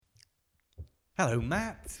Hello,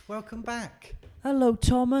 Matt. Welcome back. Hello,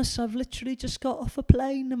 Thomas. I've literally just got off a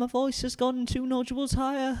plane and my voice has gone 2 nodules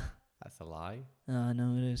higher. That's a lie. I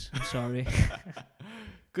know it is. I'm sorry.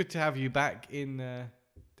 Good to have you back in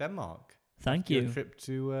Denmark. Thank Your you. trip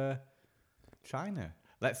to China.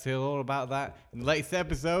 Let's hear all about that in the latest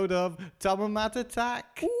episode of Tom and Matt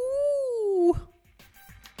Attack. Ooh.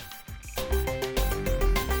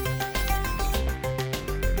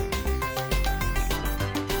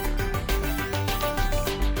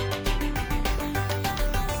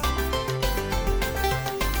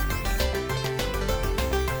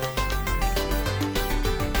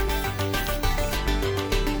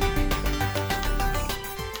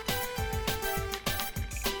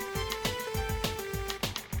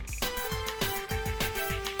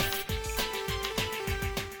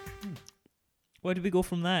 Where do we go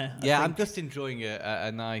from there? I'm just enjoying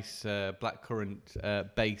a nice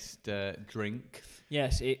blackcurrant based drink.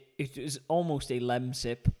 Yes, it is almost a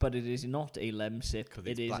lemsip, but it is not a lemsip. Because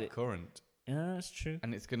it's blackcurrant. Yeah, that's true.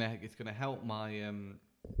 And it's gonna help my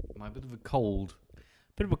my bit of a cold.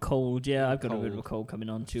 Bit of a cold, yeah. I've got a bit of a Cold. cold coming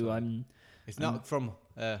on too. So- It's not from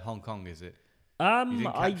Hong Kong, is it? You didn't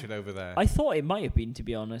I catch it over there. I thought it might have been, to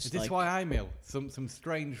be honest. Is this why I'm ill? Some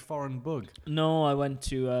strange foreign bug. No, I went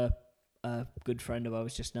to a good friend of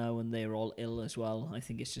ours just now, and they're all ill as well. I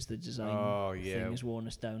think it's just the design thing has worn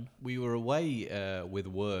us down. We were away with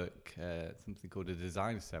work, something called a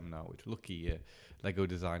design seminar, which lucky Lego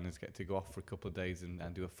designers get to go off for a couple of days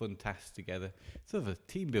and do a fun task together. Sort of a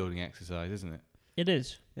team building exercise, isn't it? It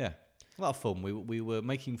is. Yeah, a lot of fun. We were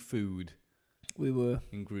making food. We were.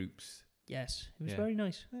 In groups. Yes, it was Yeah. very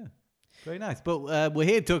nice. Yeah, very nice. But we're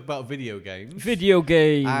here to talk about video games. Video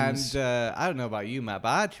games. And I don't know about you, Matt, but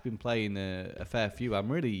I've actually been playing a fair few. I'm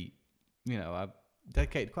really, I've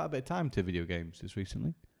dedicated quite a bit of time to video games just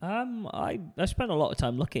recently. I spent a lot of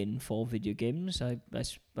time looking for video games. I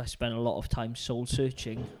spent a lot of time soul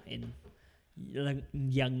searching in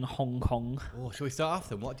young Hong Kong. Oh, shall we start off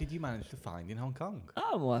then? What did you manage to find in Hong Kong?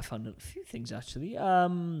 Oh, well, I found a few things actually.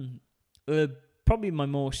 Probably my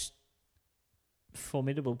most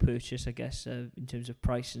formidable purchase, I guess, in terms of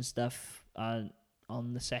price and stuff,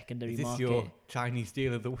 on the secondary Is this market. your Chinese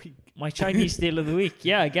deal of the week? My Chinese deal of the week,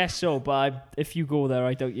 yeah, I guess so. But if you go there,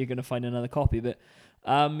 I doubt you're going to find another copy. But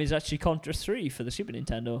is actually Contra 3 for the Super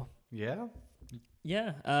Nintendo. Yeah.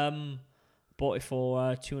 Yeah. Bought it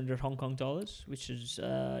for 200 Hong Kong dollars, which is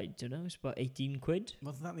I don't know, it's about 18 quid.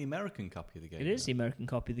 Wasn't that the American copy of the game? It is the American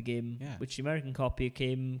copy of the game. Yeah. Which the American copy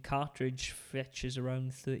came cartridge fetches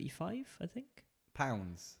around 35, I think.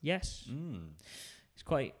 Pounds. Yes. Mm. It's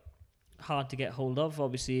quite hard to get hold of.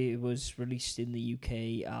 Obviously, it was released in the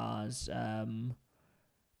UK as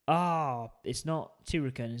it's not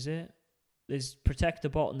Turrican, is it? There's Protector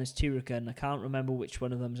Bot and there's Turrican. I can't remember which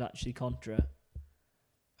one of them's actually Contra.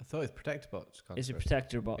 I thought it was Protector Bots. Is it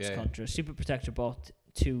Protector Bot's Contra? Super Protector Bot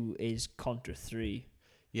 2 is Contra 3.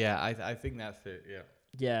 Yeah, I think that's it. Yeah.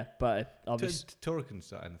 Yeah, but obviously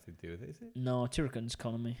Turrican's not anything to do with it, is it? no, Turrican's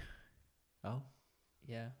Economy. Oh.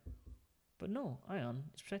 Yeah. But no, hang on.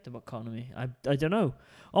 It's Protector Bot Economy. I don't know.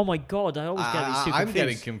 Oh my god, I always get these two confused. I'm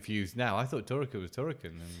getting confused now. I thought Turrican was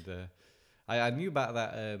Turrican, and I knew about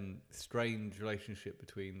that strange relationship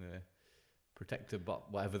between the Protector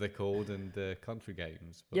Bot, whatever they're called, and Contra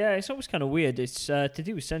games. But yeah, it's always kind of weird. It's to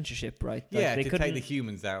do with censorship, right? Like yeah, they to take the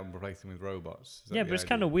humans out and replace them with robots. Yeah, but it's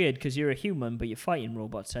kind of weird because you're a human, but you're fighting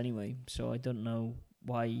robots anyway. So I don't know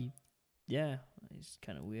why. Yeah, it's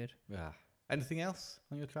kind of weird. Yeah. Anything else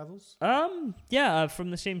on your travels?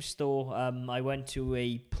 From the same store. I went to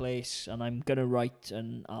a place, and I'm gonna write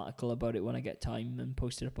an article about it when I get time and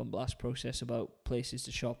post it up on Blast Process about places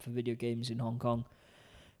to shop for video games in Hong Kong.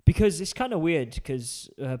 Because it's kind of weird, because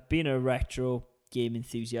being a retro game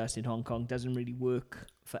enthusiast in Hong Kong doesn't really work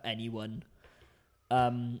for anyone.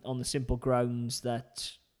 On the simple grounds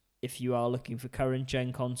that if you are looking for current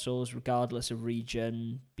gen consoles, regardless of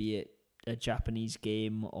region, be it a Japanese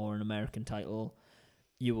game or an American title,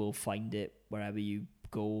 you will find it wherever you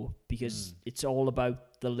go, because it's all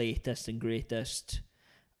about the latest and greatest.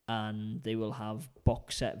 And they will have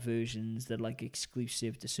box set versions that are like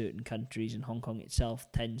exclusive to certain countries, and Hong Kong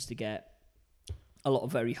itself tends to get a lot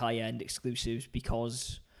of very high-end exclusives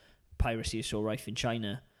because piracy is so rife in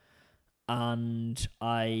China. And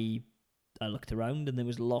I looked around, and there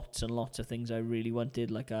was lots and lots of things I really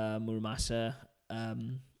wanted, like Muramasa.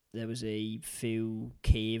 There was a few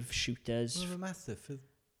cave shooters Muramasa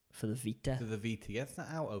for the Vita. For the Vita. Yeah, it's not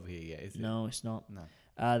out over here yet, is it? No, it's not. No.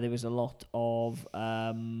 There was a lot of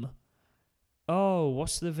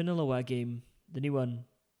what's the Vanillaware game? The new one.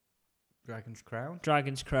 Dragon's Crown?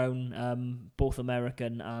 Dragon's Crown, both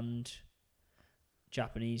American and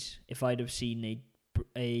Japanese. If I'd have seen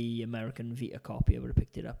a American Vita copy, I would have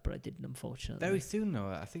picked it up, but I didn't, unfortunately. Very soon, though.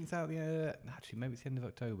 I think it's out actually, maybe it's the end of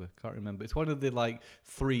October. Can't remember. It's one of the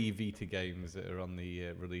 3 Vita games that are on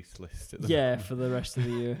the release list. At the moment. For the rest of the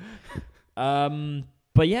year.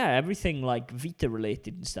 But yeah, everything Vita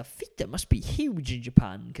related and stuff. Vita must be huge in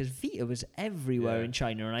Japan because Vita was everywhere in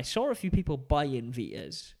China, and I saw a few people buying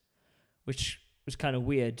Vitas, which was kind of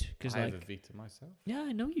weird because I have a Vita myself. Yeah,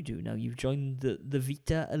 I know you do. Now you've joined the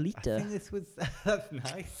Vita Elite. I think this was that's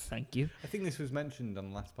nice. Thank you. I think this was mentioned on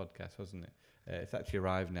the last podcast, wasn't it? It's actually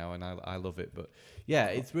arrived now, and I love it. But yeah,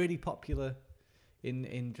 it's really popular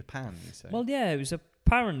in Japan. You say? Well, yeah, it was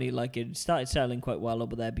apparently it started selling quite well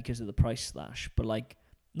over there because of the price slash, but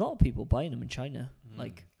not people buying them in China.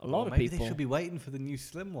 A lot of people. Maybe they should be waiting for the new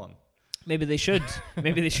slim one. Maybe they should.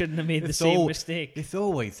 Maybe they shouldn't have made the same mistake. This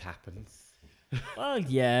always happens. Well,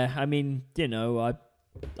 yeah. I mean,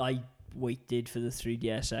 I waited for the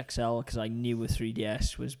 3DS XL because I knew a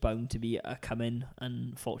 3DS was bound to be a come-in,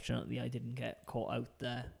 and fortunately I didn't get caught out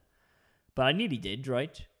there. But I nearly did,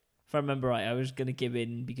 right? If I remember right, I was going to give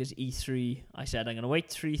in because E3, I said I'm going to wait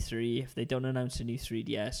 3.3. If they don't announce a new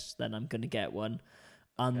 3DS, then I'm going to get one.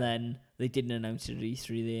 And then they didn't announce it at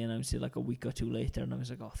E3. They announced it a week or two later, and I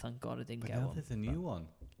was like, oh, thank God I didn't get one. There's a new one.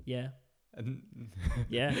 Yeah. And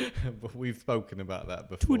yeah. But we've spoken about that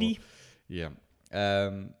before. Tootie. Yeah.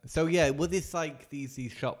 So yeah, well, there's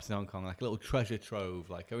these shops in Hong Kong, a little treasure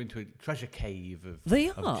trove, go into a treasure cave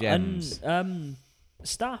of gems. And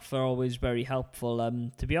staff are always very helpful.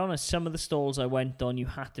 To be honest, some of the stalls I went on, you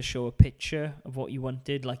had to show a picture of what you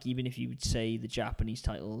wanted, even if you would say the Japanese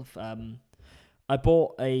title. I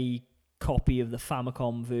bought a copy of the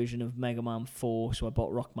Famicom version of Mega Man 4, so I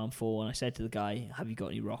bought Rockman 4, and I said to the guy, have you got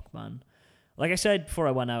any Rockman? Like I said before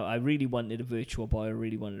I went out, I really wanted a Virtual Boy, I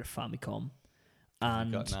really wanted a Famicom.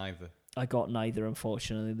 And got neither. I got neither,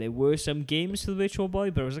 unfortunately. There were some games for the Virtual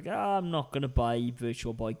Boy, but I was like, I'm not going to buy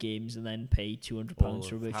Virtual Boy games and then pay £200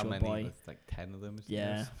 for a Virtual how many? Boy. There's 10 of them.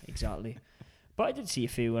 Yeah, exactly. But I did see a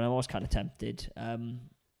few, and I was kind of tempted.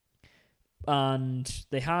 And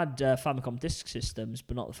they had Famicom disk systems,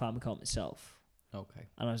 but not the Famicom itself. Okay.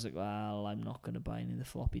 And I was like, well, I'm not going to buy any of the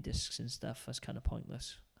floppy disks and stuff. That's kind of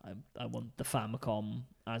pointless. I want the Famicom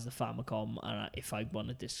as the Famicom, and if I want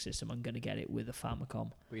a disk system, I'm going to get it with a Famicom.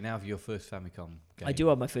 But you now have your first Famicom game. I do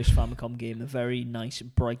have my first Famicom game, a very nice,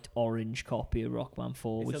 bright orange copy of Rockman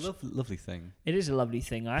 4. It's a lovely thing. It is a lovely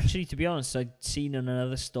thing. Actually, to be honest, I'd seen in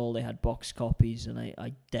another stall they had box copies, and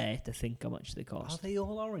I dare to think how much they cost. Are they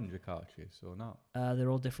all orange, the cartridges, or not? They're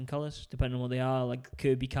all different colours, depending on what they are. Like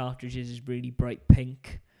Kirby cartridges is really bright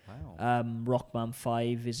pink. Wow. Rockman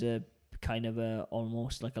 5 is a kind of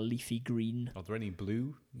almost like a leafy green. Are there any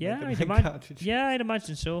blue? Yeah, cartridges? Yeah, I'd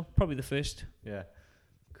imagine so. Probably the first. Yeah.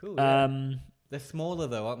 Cool. Yeah. They're smaller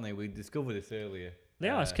though, aren't they? We discovered this earlier. They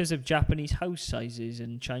are. It's because of Japanese house sizes,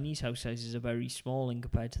 and Chinese house sizes are very small in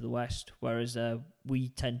compared to the West. Whereas we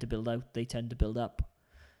tend to build out, they tend to build up.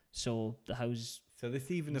 So the house. So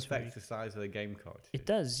this even affects the size of the game cartridge. It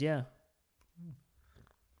does, yeah.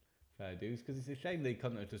 Fair dues, because it's a shame they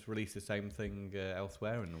couldn't just release the same thing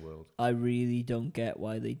elsewhere in the world. I really don't get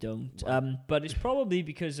why they don't. But it's probably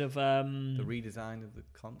because of the redesign of the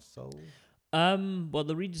console. Well,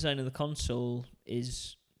 the redesign of the console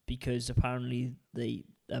is because apparently the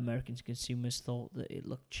American consumers thought that it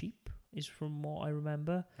looked cheap. Is from what I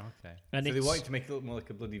remember. Okay. And so they wanted to make it look more like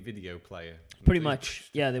a bloody video player. Pretty much,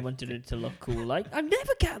 yeah. They wanted it to look cool. I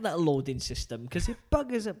never get that loading system because it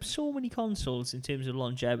buggers up so many consoles in terms of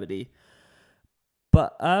longevity.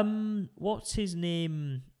 But what's his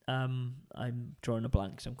name? I'm drawing a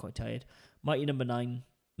blank because I'm quite tired. Mighty Number 9,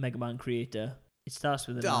 Mega Man creator. It starts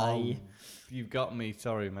with an I. You've got me.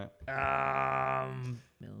 Sorry, mate.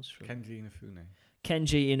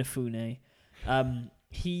 Kenji Inafune.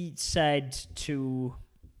 He said to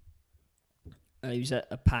he was at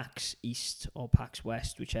a PAX East or PAX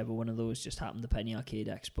West, whichever one of those just happened, the Penny Arcade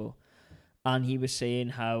Expo, and he was saying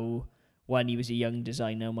how when he was a young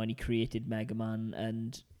designer, when he created Mega Man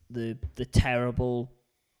and the terrible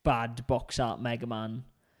bad box art Mega Man,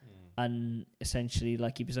 and essentially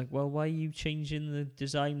he was like, well, why are you changing the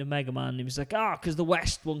design of Mega Man? He was like, because the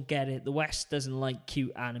West won't get it. The West doesn't like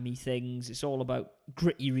cute anime things. It's all about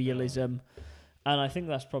gritty realism. And I think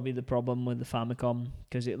that's probably the problem with the Famicom,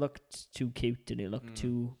 because it looked too cute and it looked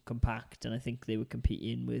too compact, and I think they were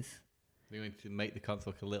competing with... They wanted to make the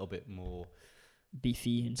console look a little bit more...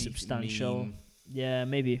 beefy and substantial. Mean. Yeah,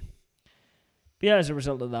 maybe. But yeah, as a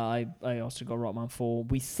result of that, I also got Rockman 4.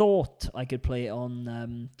 We thought I could play it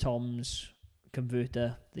on Tom's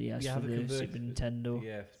converter that he has for the Super Nintendo.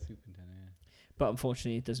 Yeah, for Super Nintendo, yeah. but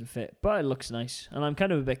unfortunately it doesn't fit. But it looks nice, and I'm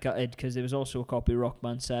kind of a bit gutted because there was also a copy of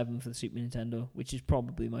Rockman 7 for the Super Nintendo, which is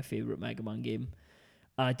probably my favourite Mega Man game.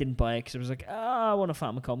 And I didn't buy it because I was like, I want a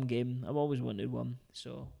Famicom game. I've always wanted one,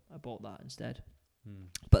 so I bought that instead.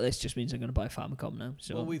 But this just means I'm going to buy a Famicom now.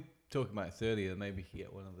 So well, we talked about this earlier. Maybe you could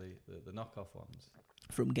get one of the knockoff ones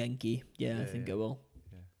from Genki. Yeah, I think I will.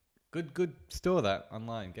 Good store that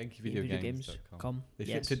online, GenkiVideoGames.com. They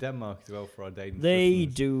ship to Denmark as well for our day. They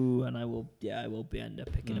do, and I will end up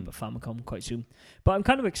picking up a Famicom quite soon. But I'm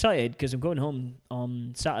kind of excited because I'm going home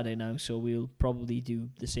on Saturday now, so we'll probably do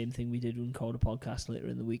the same thing we did when we record a podcast later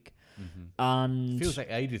in the week. And it feels like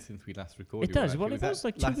ages since we last recorded. It does. Well, it was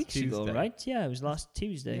like 2 weeks ago, right? Yeah, it was last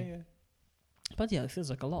Tuesday. Yeah. But yeah, it feels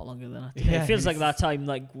like a lot longer than that. Yeah, it feels like that time,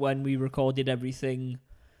 like when we recorded everything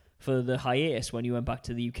for the hiatus when you went back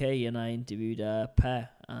to the UK and I interviewed Per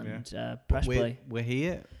and Press Play. We're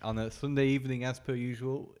here on a Sunday evening as per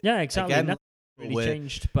usual. Yeah, exactly. Again, nothing really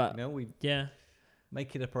changed, but we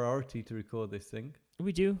make it a priority to record this thing.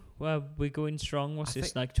 We do. Well, we're going strong. What's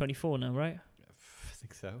this, like 24 now, right? I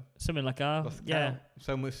think so. Something like that. Yeah.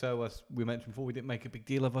 So much so, as we mentioned before, we didn't make a big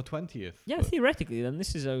deal of our 20th. Yeah, theoretically, then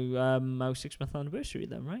this is our 6-month anniversary,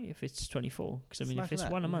 then, right? If it's 24, because I mean, if it's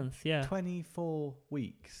one a month, 24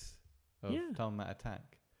 weeks of Tom Matt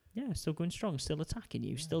Attack. Yeah, still going strong, still attacking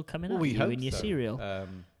you, still coming at you in your cereal.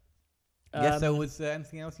 So was there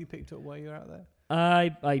anything else you picked up while you were out there?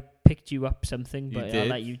 I picked you up something, but I'll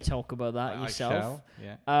let you talk about that yourself. I shall,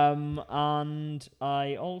 yeah. And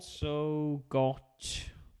I also got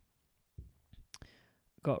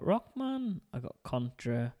Rockman, I got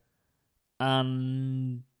Contra,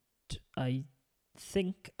 and I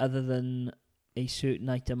think other than a certain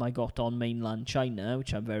item I got on mainland China,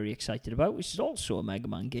 which I'm very excited about, which is also a Mega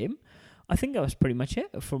Man game, I think that was pretty much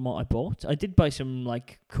it from what I bought. I did buy some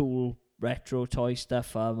like cool retro toy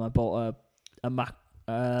stuff. I bought a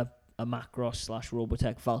Macross /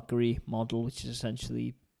 Robotech Valkyrie model, which is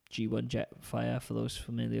essentially G1 Jetfire for those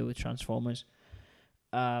familiar with Transformers.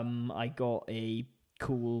 I got a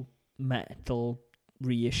cool metal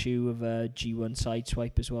reissue of a G1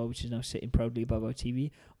 Sideswipe as well, which is now sitting proudly above our TV.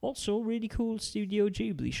 Also, really cool Studio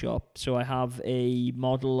Ghibli shop. So I have a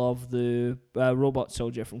model of the robot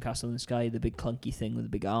soldier from Castle in the Sky, the big clunky thing with the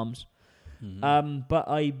big arms. But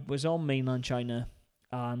I was on mainland China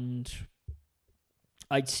and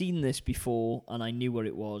I'd seen this before and I knew what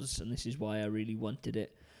it was, and this is why I really wanted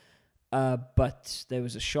it. But there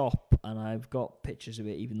was a shop and I've got pictures of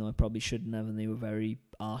it, even though I probably shouldn't have, and they were very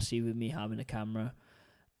arsey with me having a camera.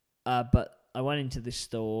 But I went into this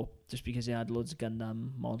store just because they had loads of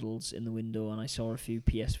Gundam models in the window, and I saw a few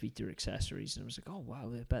PS Vita accessories, and I was like, oh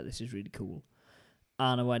wow, I bet this is really cool.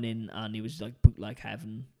 And I went in, and it was like bootleg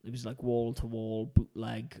heaven. It was like wall-to-wall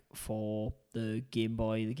bootleg for the Game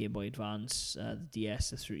Boy Advance, the DS,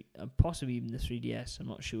 the 3, possibly even the 3DS. I'm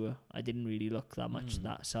not sure. I didn't really look that much at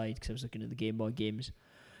that side because I was looking at the Game Boy games.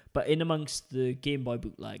 But in amongst the Game Boy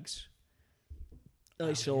bootlegs,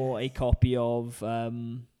 I saw a copy of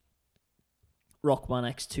Rockman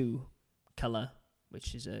X2 Color,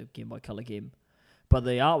 which is a Game Boy Color game. But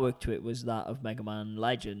the artwork to it was that of Mega Man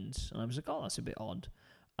Legends. And I was like, oh, that's a bit odd.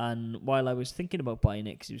 And while I was thinking about buying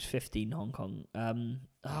it, because it was 15 Hong Kong,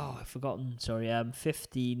 I've forgotten, sorry,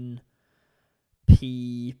 15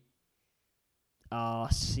 PRC,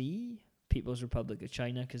 People's Republic of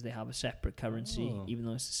China, because they have a separate currency, even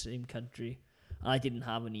though it's the same country. And I didn't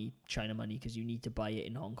have any China money, because you need to buy it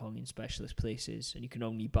in Hong Kong in specialist places, and you can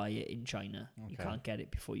only buy it in China. Okay. You can't get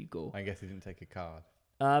it before you go. I guess you didn't take a card.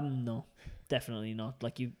 No, definitely not.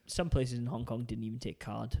 Like some places in Hong Kong didn't even take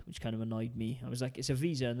card, which kind of annoyed me. I was like, it's a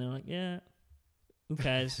Visa, and they're like, yeah, who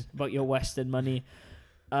cares about your Western money?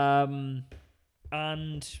 And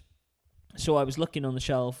so I was looking on the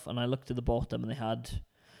shelf, and I looked at the bottom, and they had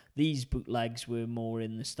these bootlegs were more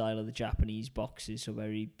in the style of the Japanese boxes, so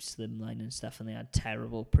very slimline and stuff, and they had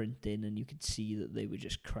terrible printing, and you could see that they were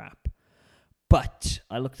just crap. But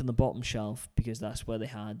I looked on the bottom shelf because that's where they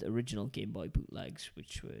had original Game Boy bootlegs,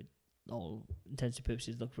 which were all intents and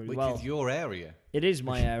purposes looked very well. Which is your area. It is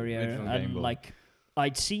my area, and like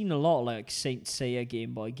I'd seen a lot like Saint Seiya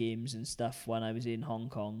Game Boy games and stuff when I was in Hong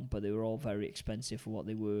Kong, but they were all very expensive for what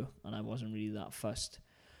they were, and I wasn't really that fussed.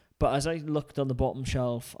 But as I looked on the bottom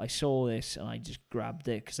shelf, I saw this and I just grabbed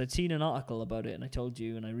it because I'd seen an article about it, and I told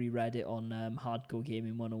you, and I reread it on Hardcore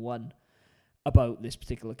Gaming 101. About this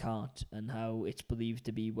particular card and how it's believed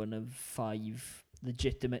to be one of 5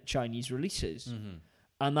 legitimate Chinese releases.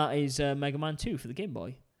 And that is Mega Man 2 for the Game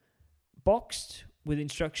Boy. Boxed with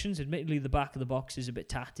instructions. Admittedly, the back of the box is a bit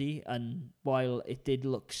tatty, and while it did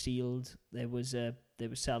look sealed, there was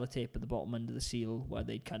sellotape at the bottom under the seal where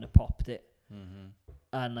they'd kind of popped it.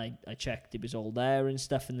 And I checked it was all there and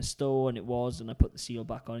stuff in the store, and it was, and I put the seal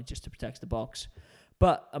back on it just to protect the box.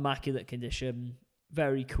 But immaculate condition,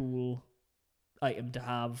 very cool item to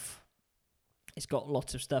have. It's got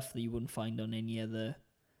lots of stuff that you wouldn't find on any other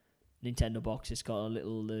Nintendo box. It's got a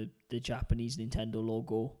little the Japanese Nintendo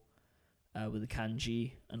logo with a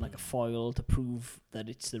kanji and like a foil to prove that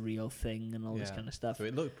it's the real thing and all this kind of stuff. So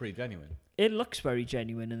it looked pretty genuine. It looks very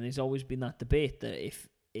genuine, and there's always been that debate that if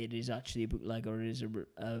it is actually a bootleg or it is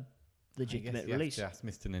a legitimate release. I guess you have to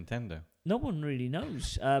ask Mr. Nintendo. No one really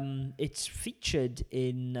knows. It's featured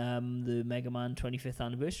in the Mega Man 25th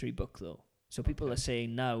anniversary book, though. So people are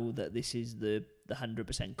saying now that this is the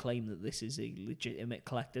 100% claim that this is a legitimate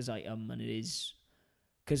collector's item, and it is.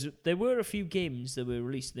 Because there were a few games that were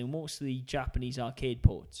released. They were mostly Japanese arcade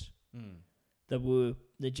ports that were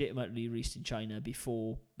legitimately released in China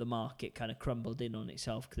before the market kind of crumbled in on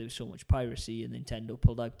itself because there was so much piracy and Nintendo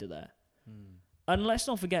pulled out of there. And let's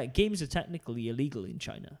not forget, games are technically illegal in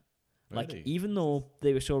China. Really? Like, even though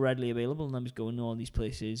they were so readily available and I was going to all these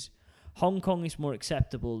places, Hong Kong is more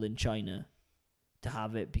acceptable than China to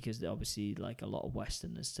have it because obviously, like, a lot of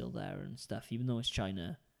Westerners still there and stuff. Even though it's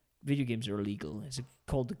China, video games are illegal. It's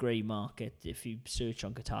called the grey market. If you search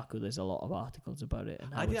on Kotaku, there's a lot of articles about it.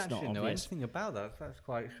 And how I it's didn't not actually know obvious. anything about that. That's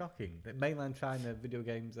quite shocking. That mainland China video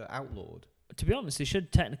games are outlawed. To be honest, they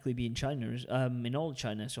should technically be in China, in all of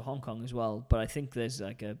China, so Hong Kong as well. But I think there's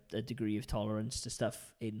like a degree of tolerance to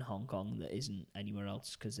stuff in Hong Kong that isn't anywhere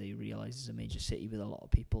else because they realise it's a major city with a lot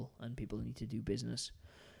of people and people need to do business.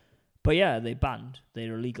 But yeah, they're banned.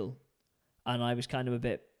 They're illegal. And I was kind of a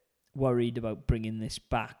bit worried about bringing this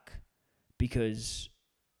back because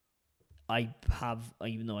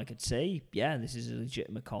even though I could say, yeah, this is a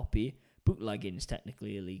legitimate copy, bootlegging is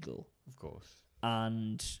technically illegal. Of course.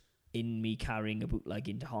 And in me carrying a bootleg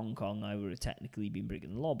into Hong Kong, I would have technically been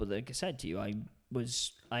breaking the law. But like I said to you, I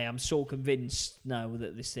am so convinced now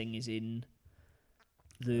that this thing is in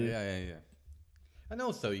the... Yeah. And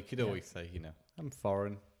also, you could always say, I'm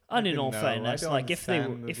foreign. And in all fairness, like if they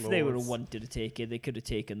would have laws. wanted to take it, they could have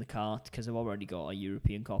taken the cart because I've already got a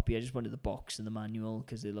European copy. I just wanted the box and the manual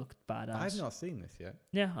because they looked badass. I've not seen this yet.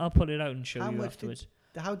 Yeah, I'll put it out and show How you much afterwards.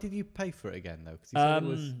 How did you pay for it again, though? Because you said it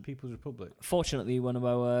was People's Republic. Fortunately, one of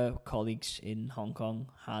our colleagues in Hong Kong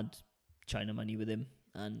had China money with him.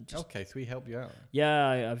 And Okay, so he helped you out.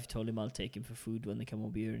 Yeah, I've told him I'll take him for food when they come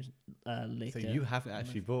over here later. So you haven't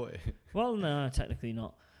actually bought it? Well, no, technically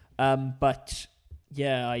not. But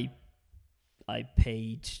yeah, I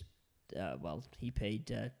paid. He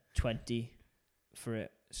paid 20 for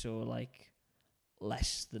it, so like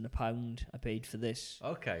less than £1 I paid for this.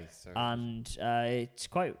 Okay, so And it's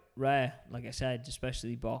quite rare, like I said,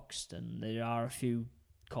 especially boxed, and there are a few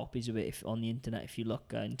copies of it on the internet. If you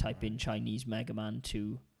look and type in Chinese Mega Man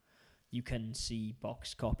 2, you can see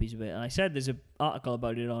boxed copies of it. And I said there's an article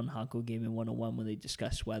about it on Hardcore Gaming 101 where they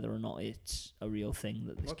discuss whether or not it's a real thing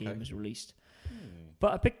that this game is released.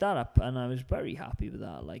 But I picked that up and I was very happy with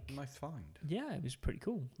that. Like, nice find. Yeah, it was pretty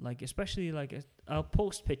cool. Like, especially like I'll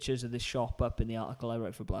post pictures of this shop up in the article I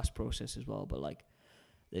write for Blast Process as well. But like,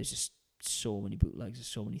 there's just so many bootlegs, there's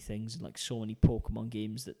so many things, and like so many Pokemon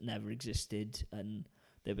games that never existed, and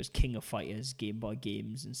there was King of Fighters, Game Boy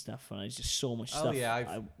games and stuff, and there's just so much stuff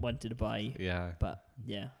I wanted to buy. Yeah. But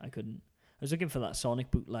yeah, I couldn't. I was looking for that Sonic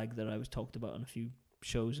bootleg that I was talked about on a few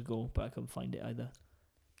shows ago, but I couldn't find it either.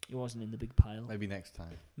 It wasn't in the big pile. Maybe next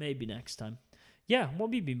time. Yeah, what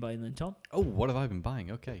have you been buying then, Tom? Oh, what have I been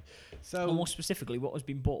buying? Okay. So, or more specifically, what has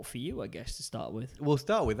been bought for you, I guess, to start with? We'll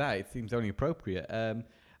start with that. It seems only appropriate.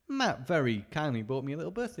 Matt very kindly bought me a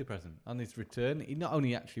little birthday present on his return. He not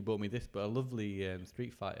only actually bought me this, but a lovely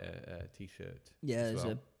Street Fighter t-shirt. Yeah, there's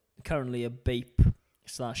well. Currently a Bape /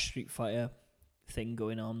 Street Fighter thing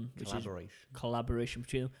going on, which is collaboration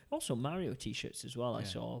between them. Also Mario t-shirts as well. Yeah. I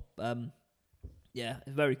saw. Yeah,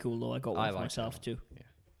 it's very cool though. I got one for myself too.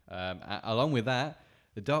 Yeah. Along with that,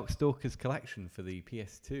 the Darkstalkers collection for the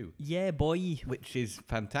PS2. Yeah, boy. Which is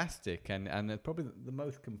fantastic and probably the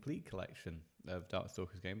most complete collection of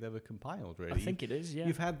Darkstalkers games ever compiled. Really, I think it is. Yeah.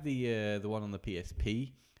 You've had the one on the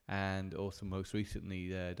PSP. And also, most recently,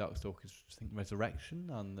 Darkstalkers, I think, Resurrection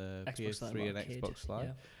on the Xbox PS3 Live and Xbox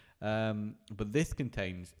Live. Yeah. But this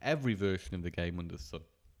contains every version of the game under the sun.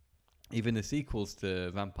 Even the sequels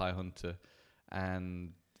to Vampire Hunter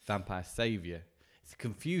and Vampire Savior. It's a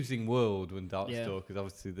confusing world when Darkstalkers,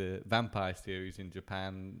 obviously the Vampire series in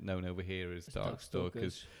Japan, known over here as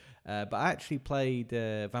Darkstalkers. But I actually played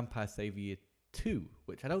Vampire Savior 2,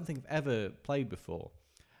 which I don't think I've ever played before.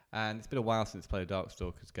 And it's been a while since I played a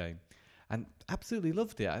Darkstalkers game. and absolutely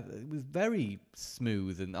loved it. It was very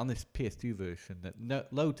smooth, and on this PS2 version,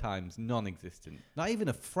 that load times non-existent, not even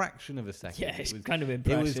a fraction of a second. Yeah, it's it was, kind of It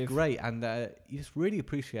impressive. was great, and you just really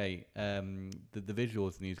appreciate the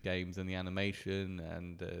visuals in these games and the animation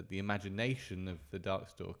and the imagination of the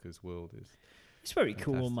Darkstalkers world. It's very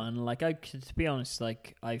cool, fantastic. man. Like, to be honest,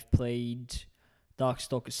 like I've played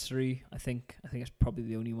Darkstalkers 3. I think it's probably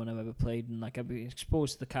the only one I've ever played, and like I've been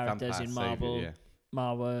exposed to the characters Vampire in Savior,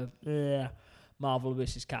 Marvel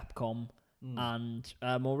versus Capcom, yeah. and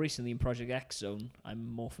more recently in Project X Zone. I'm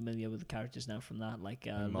more familiar with the characters now from that, like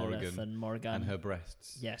And Lilith Morrigan. and Morrigan. And her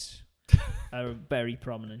breasts. Yes, are very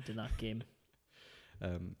prominent in that game.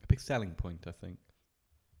 A big selling point, I think.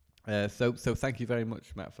 So thank you very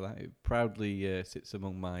much, Matt, for that. It proudly sits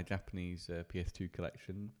among my Japanese PS2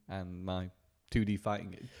 collection and my 2D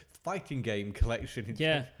fighting game collection. In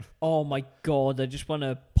Yeah. Oh my god, I just want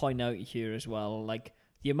to point out here as well, like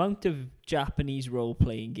the amount of Japanese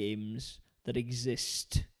role-playing games that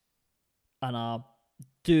exist and are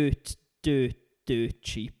dirt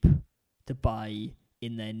cheap to buy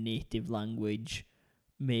in their native language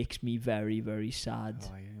makes me very, very sad.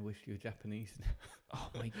 Oh, I wish you were Japanese. Oh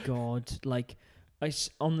my god! Like,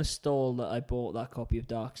 on the stall that I bought that copy of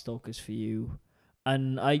Darkstalkers for you,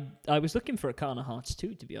 and I was looking for Arcana Hearts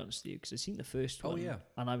 2, to be honest with you, because I'd seen the first one. Oh yeah.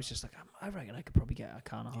 And I was just like, I reckon I could probably get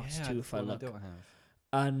Arcana Hearts 2 if I that's one look. I don't have.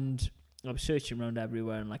 And I was searching around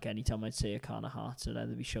everywhere, and like anytime I'd say Arcana Hearts, it'd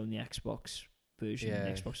either be shown the Xbox version, Yeah,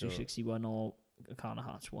 Xbox sure. 361, or Arcana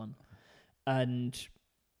Hearts 1. And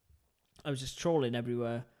I was just trolling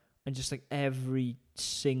everywhere, and just like every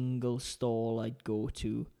single stall I'd go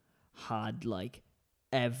to had like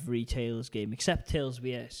every Tales game except Tales of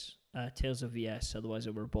VS. Otherwise,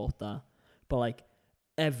 I would have bought that. But like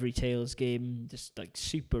every Tales game, just like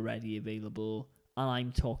super ready, available, and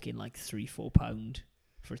I'm talking like £3-4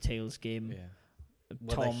 for a Tales game. Yeah.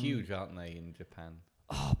 Well, they're huge, aren't they, in Japan?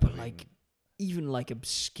 Oh, but I mean, like even like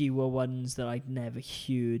obscure ones that I'd never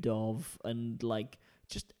heard of, and like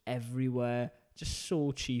just everywhere. Just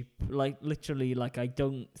so cheap, like literally, like I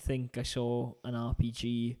don't think I saw an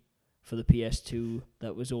RPG for the PS2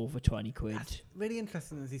 that was over 20 quid. That's really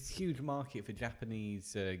interesting. There's this huge market for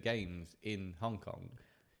Japanese games in Hong Kong.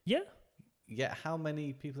 Yeah, Yet, how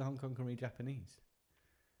many people in Hong Kong can read Japanese?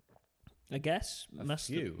 I guess A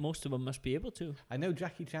few. most of them must be able to. I know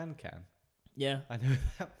Jackie Chan can. Yeah. I know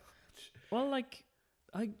that. Well, like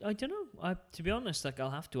I don't know. To be honest, like I'll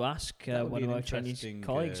have to ask That would one be of an our Chinese interesting,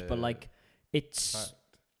 colleagues, but like it's fact.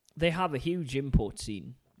 they have a huge import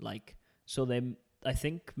scene, like so they. I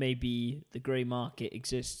think maybe the grey market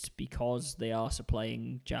exists because they are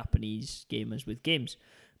supplying Japanese gamers with games.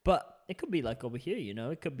 But it could be like over here, you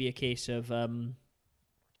know. It could be a case of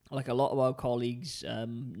like a lot of our colleagues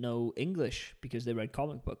know English because they read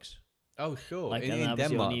comic books. Oh, sure. Like, and in that was the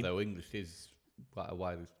Denmark, only- though, English is quite a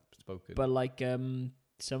widely spoken. But like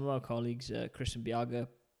some of our colleagues, Chris and Biaga,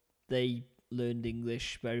 they learned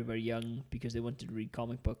English very, very young because they wanted to read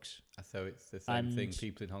comic books. So it's the same thing. and-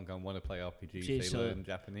 People in Hong Kong want to play RPGs. See, They so- learn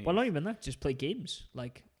Japanese. Well, not even that, just play games.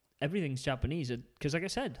 Like everything's Japanese because, like I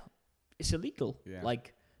said, it's illegal. Yeah.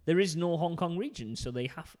 Like there is no Hong Kong region, so they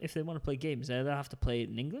have, if they want to play games, they either have to play it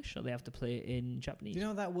in English or they have to play it in Japanese. Do you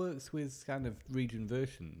know how that works with kind of region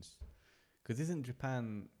versions? Because isn't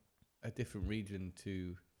Japan a different region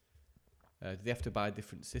to... do they have to buy a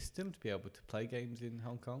different system to be able to play games in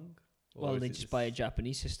Hong Kong? Or Well, is they it just buy a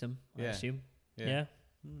Japanese system, I Yeah. assume. Yeah.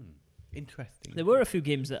 Interesting. There were a few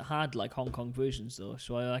games that had like Hong Kong versions though,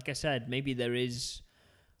 so like I said, maybe there is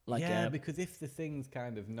like yeah, a, because if the thing's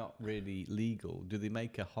kind of not really legal, do they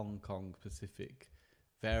make a Hong Kong specific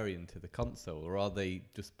variant of the console, or are they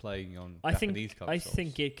just playing on Japanese consoles? I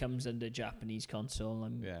think it comes under Japanese console.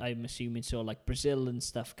 Yeah. I'm assuming so. Like Brazil and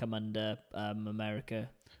stuff come under America.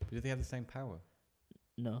 But do they have the same power?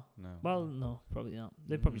 No. No. Well, no, probably not.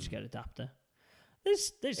 They probably just get adapter.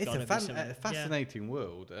 There's it's gotta a be some, fascinating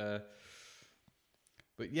world.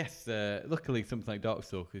 But yes, luckily something like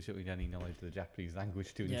Darkstalkers, you don't need any knowledge of the Japanese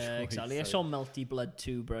language to Yeah, enjoy. exactly. I saw Melty Blood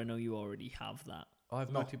 2, but I know you already have that. Oh,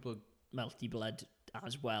 I've not- Melty Blood. Melty Blood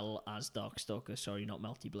as well as Darkstalker. Sorry, not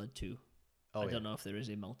Melty Blood 2. Oh, I yeah. don't know if there is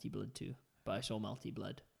a Melty Blood 2, but I saw Melty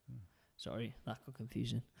Blood. Sorry, that got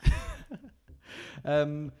confusing.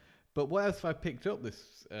 But what else have I picked up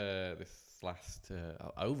this last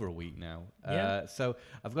over a week now? Yeah. So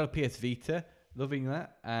I've got a PS Vita, loving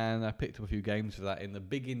that, and I picked up a few games for that in the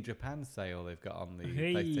Big in Japan sale they've got on the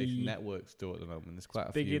Hey. PlayStation Network store at the moment. There's quite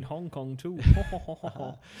a Big few, in Hong Kong too.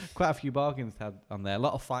 quite a few bargains had on there. A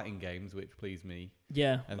lot of fighting games, which pleased me.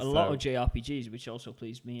 Yeah, And a lot so- of JRPGs, which also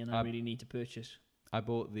pleased me, and I I- really need to purchase. I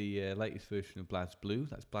bought the latest version of BlazBlue.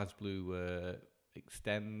 That's BlazBlue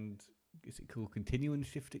Extend. Is it called Continue and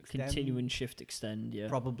Shift Extend? Continue and Shift Extend, yeah.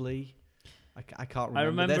 Probably. I can't remember. I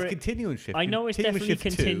remember There's Continue and Shift. I know it's definitely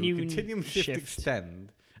Continue and Continue and Shift Shift.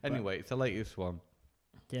 Extend. Anyway, it's the latest one.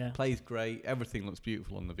 Yeah. Plays great. Everything looks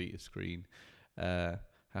beautiful on the Vita screen.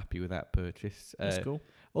 Happy with that purchase. That's cool.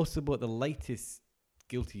 Also bought the latest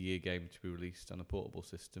Guilty Gear game to be released on a portable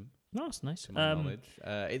system. No, that's nice. To my knowledge.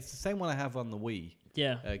 It's the same one I have on the Wii.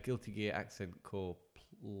 Yeah. Guilty Gear Accent Core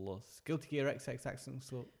Plus. Guilty Gear XX Accent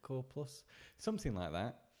Core Plus. Something like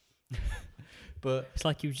that. But it's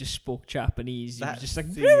like you just spoke Japanese. You were just like...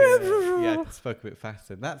 I spoke a bit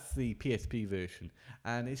faster. That's the PSP version.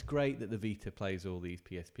 And it's great that the Vita plays all these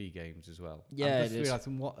PSP games as well. Yeah, I'm just it is.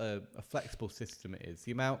 realising what a flexible system it is.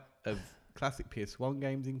 The amount of classic PS1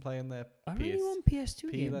 games you can play on there. I really want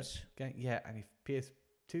PS2 games. Yeah, and if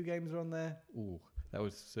PS2 games are on there, ooh, that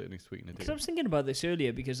was certainly sweet to Because do. I was thinking about this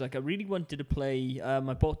earlier because like I really wanted to play... I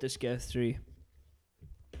bought this Gear 3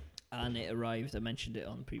 and it arrived. I mentioned it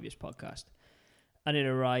on the previous podcast. And it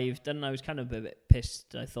arrived, and I was kind of a bit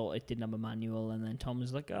pissed. I thought it didn't have a manual, and then Tom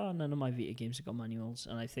was like, "Oh, none of my Vita games have got manuals."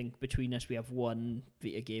 And I think between us, we have one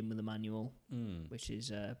Vita game with a manual, which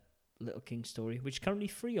is Little King Story, which is currently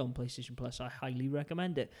free on PlayStation Plus. I highly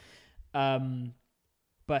recommend it.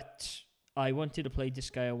 But I wanted to play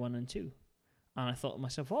Disgaea 1 and 2, and I thought to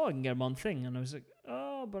myself, "Oh, I can get them on thing." And I was like,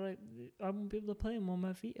 "Oh, but I won't be able to play them on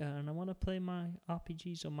my Vita, and I want to play my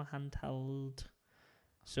RPGs on my handheld."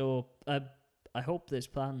 So I hope there's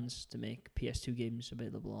plans to make PS2 games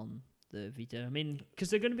available on the Vita. I mean, because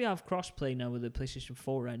they're going to have cross-play now with the PlayStation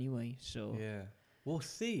 4 anyway, so... Yeah. We'll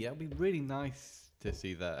see. That'd be really nice to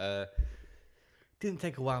see that. Didn't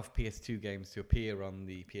take a while for PS2 games to appear on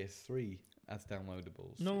the PS3 as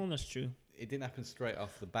downloadables. No, that's true. It didn't happen straight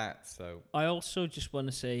off the bat, so... I also just want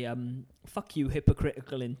to say, fuck you,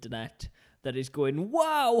 hypocritical internet, that is going,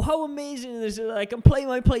 wow, how amazing is it? I can play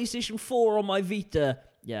my PlayStation 4 on my Vita.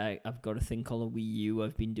 Yeah, I've got a thing called a Wii U.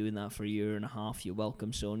 I've been doing that for a year and a half. You're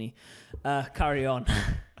welcome, Sony. Carry on.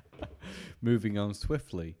 Moving on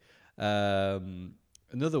swiftly.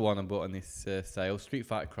 Another one I bought on this sale, Street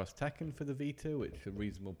Fighter Cross Tekken for the Vita, which is a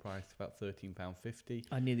reasonable price, about £13.50.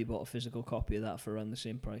 I nearly bought a physical copy of that for around the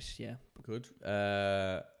same price, yeah. Good.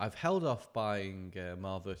 I've held off buying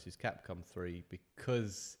Marvel vs. Capcom 3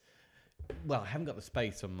 because, well, I haven't got the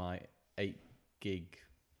space on my 8 gig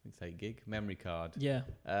memory card. Yeah.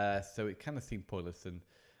 So it kind of seemed pointless. And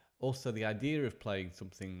also the idea of playing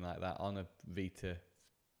something like that on a Vita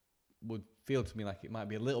would feel to me like it might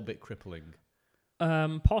be a little bit crippling.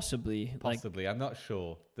 Possibly. I'm not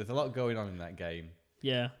sure. There's a lot going on in that game.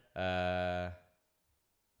 Yeah. Yeah,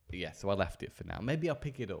 so I left it for now. Maybe I'll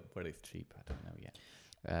pick it up when it's cheap. I don't know yet.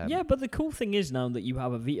 Yeah, but the cool thing is now that you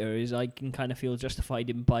have a Vita is I can kind of feel justified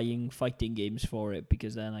in buying fighting games for it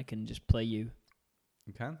because then I can just play you.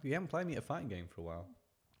 You can? You haven't played me a fighting game for a while.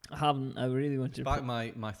 I haven't. I really wanted to. Despite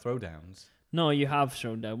my throwdowns. No, you have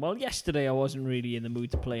thrown down. Well, yesterday I wasn't really in the mood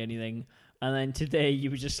to play anything. And then today you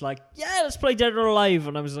were just like, yeah, let's play Dead or Alive.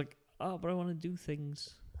 And I was like, oh, but I want to do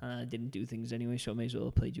things. And I didn't do things anyway, so I may as well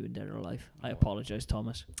have played you in Dead or Alive. I apologise,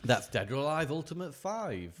 Thomas. That's Dead or Alive Ultimate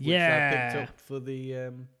 5. Which Yeah. I picked up for the...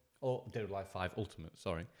 Dead or Alive 5 Ultimate,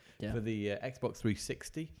 sorry. Yeah. For the Xbox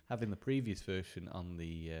 360, having the previous version on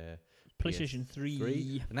the... PlayStation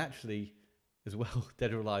 3. And actually, as well,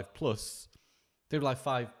 Dead or Alive Plus. Dead or Alive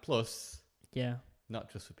 5 Plus. Yeah.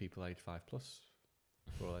 Not just for people aged 5 plus.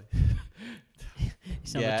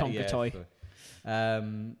 It's not a Tonka toy.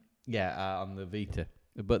 On the Vita.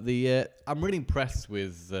 But I'm really impressed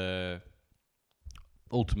with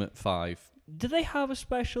Ultimate 5. Do they have a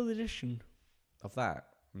special edition? Of that?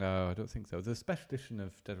 No, I don't think so. There's a special edition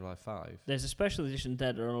of Dead or Alive 5. There's a special edition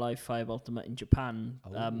Dead or Alive 5 Ultimate in Japan.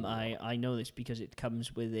 Oh. I know this because it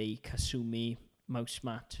comes with a Kasumi mouse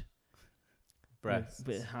mat. Breasts.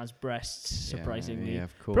 But it has breasts, surprisingly. Yeah,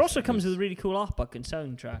 of course. But also comes with a really cool art book and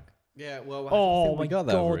soundtrack. Yeah, well, Oh my got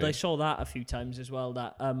that god, I saw that a few times as well.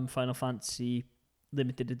 That Final Fantasy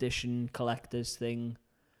limited edition collector's thing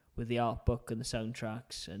with the art book and the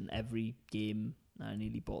soundtracks and every game. I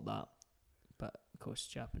nearly bought that. But of course,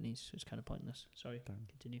 Japanese, so it's kind of pointless. Sorry,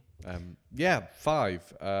 continue.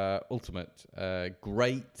 5 Ultimate.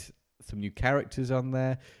 Great. Some new characters on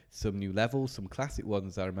there, some new levels, some classic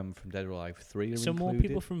ones I remember from Dead or Alive 3 are Some included. more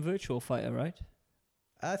people from Virtual Fighter, right?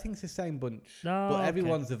 I think it's the same bunch. No, but okay.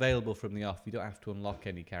 everyone's available from the off. You don't have to unlock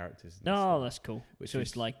any characters. No, that's cool. Which So is-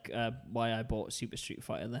 it's like why I bought Super Street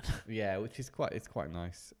Fighter then. Yeah, which is quite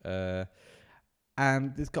nice.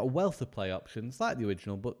 And it's got a wealth of play options, like the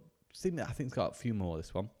original, but I think it's got a few more,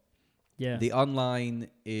 this one. Yeah. The online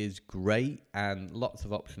is great and lots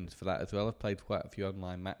of options for that as well. I've played quite a few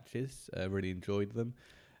online matches. Really enjoyed them.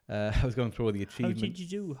 I was going through all the achievements. How did you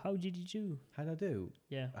do? How did I do?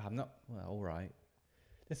 Yeah. I'm not. Well, all right.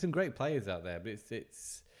 There's some great players out there, but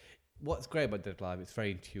it's what's great about Dead Live. It's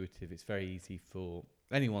very intuitive. It's very easy for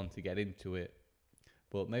anyone to get into it.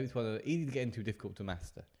 But maybe it's one of the easy to get into, difficult to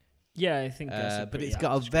master. Yeah, I think that's a but pretty it's apt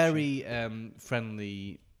got a description. very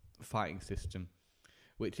friendly fighting system,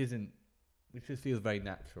 which just feels very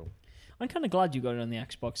natural. I'm kind of glad you got it on the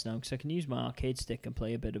Xbox now because I can use my arcade stick and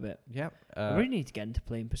play a bit of it. Yep. I really need to get into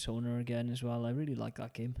playing Persona again as well. I really like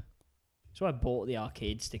that game. So I bought the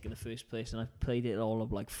arcade stick in the first place, and I've played it all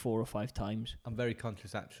of like 4 or 5 times. I'm very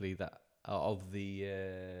conscious actually that of the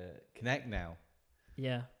Kinect now,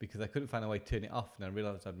 Yeah. because I couldn't find a way to turn it off, and I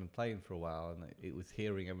realised I'd been playing for a while, and it was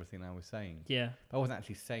hearing everything I was saying. Yeah. But I wasn't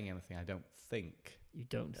actually saying anything. I don't think. You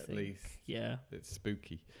don't At think. least. Yeah. It's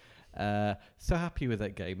spooky. So happy with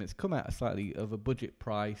that game. It's come out a slightly of a budget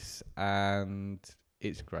price, and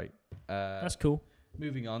it's great. That's cool.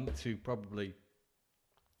 Moving on to probably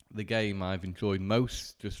the game I've enjoyed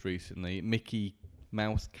most just recently, Mickey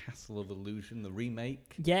Mouse Castle of Illusion, the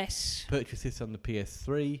remake. Yes. Purchased this on the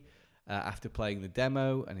PS3 after playing the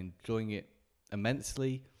demo and enjoying it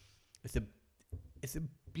immensely. It's a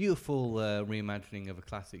beautiful reimagining of a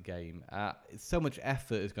classic game. So much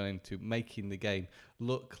effort has gone into making the game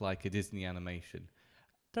look like a Disney animation.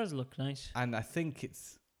 Does look nice. And I think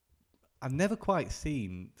I've never quite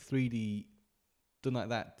seen 3D done like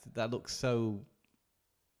that. That looks so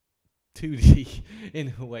 2D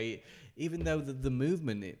in a way, even though the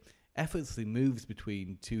movement, it effortlessly moves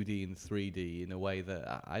between 2D and 3D in a way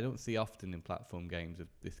that I don't see often in platform games of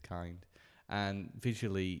this kind. And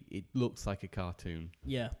visually, it looks like a cartoon.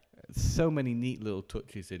 Yeah. So many neat little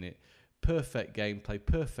touches in it. Perfect gameplay,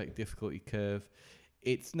 perfect difficulty curve.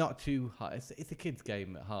 It's not too hard. It's a kid's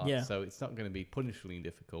game at heart, Yeah. so it's not going to be punishingly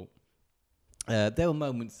difficult. There were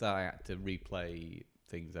moments that I had to replay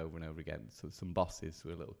things over and over again, so some bosses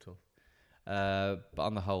were a little tough. But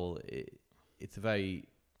on the whole, it's a very,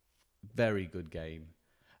 very good game.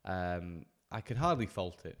 I could hardly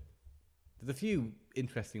fault it. There's a few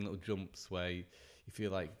interesting little jumps where you feel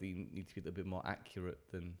like they need to be a little bit more accurate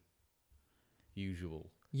than usual.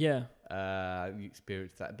 Yeah. You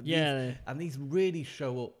experience that. But Yeah. these really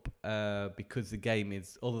show up because the game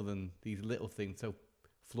is, other than these little things, so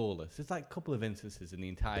flawless. There's like a couple of instances in the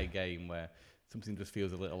entire game where something just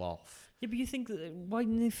feels a little off. Yeah, but you think that why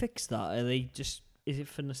didn't they fix that? Are they just? Is it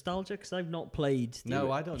for nostalgia? Because I've not played. No,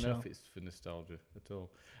 I don't know if it's for nostalgia at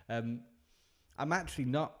all. I'm actually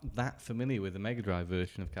not that familiar with the Mega Drive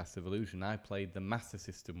version of Castle of Illusion. I played the Master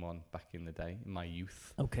System one back in the day, in my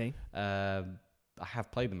youth. Okay. I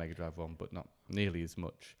have played the Mega Drive one, but not nearly as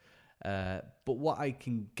much. But what I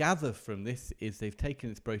can gather from this is they've taken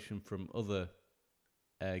inspiration from other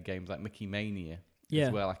games like Mickey Mania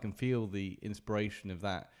as well. I can feel the inspiration of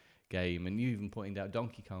that game, and you even pointed out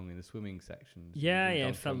Donkey Kong in the swimming sections. Yeah, in it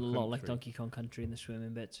Donkey felt a Kong lot like Country. Donkey Kong Country in the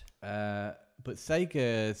swimming bits. But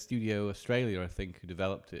Sega Studio Australia, I think, who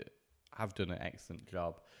developed it, have done an excellent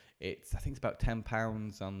job. I think it's about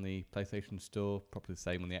 £10 on the PlayStation Store, probably the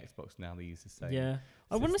same on the Xbox now. They use the same. Yeah,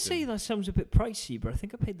 I want to say system. that sounds a bit pricey, but I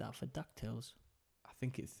think I paid that for DuckTales. I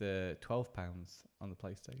think it's £12 on the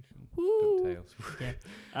PlayStation. Woo. DuckTales.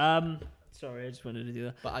 Yeah. Sorry, I just wanted to do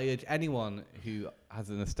that. But I urge anyone who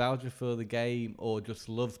has a nostalgia for the game or just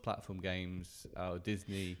loves platform games or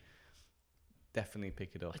Disney, definitely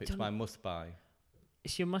pick it up. It's my must-buy.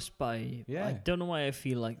 It's your must-buy. Yeah. I don't know why I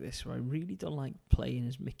feel like this, but I really don't like playing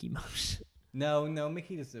as Mickey Mouse. No,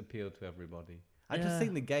 Mickey doesn't appeal to everybody. I just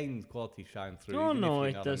think the game's quality shine through. Oh even no, if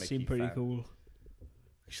it you're not a does seem Mickey pretty fan. cool.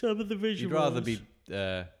 Some of the visuals. You'd rather be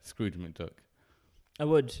Scrooge McDuck. I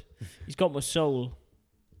would. He's got my soul.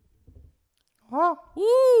 Oh.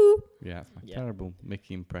 Woo! Yeah, that's my terrible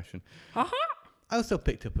Mickey impression. Haha. I also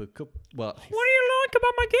picked up a couple. Well, What do you like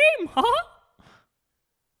about my game? Haha.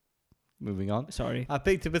 moving on. Sorry. I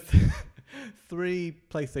picked up 3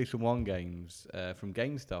 PlayStation 1 games from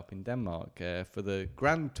GameStop in Denmark for the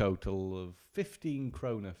grand total of 15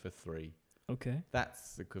 kroner for 3. Okay.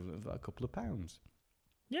 That's equivalent of a couple of pounds.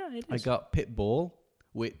 Yeah, it is. I got Pitball,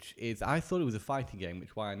 which is, I thought it was a fighting game, which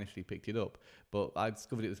is why I initially picked it up, but I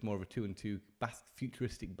discovered it was more of a 2-on-2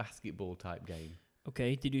 futuristic basketball type game.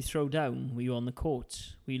 Okay, did you throw down? Were you on the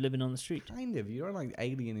courts? Were you living on the street? Kind of. You're in like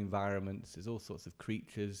alien environments. There's all sorts of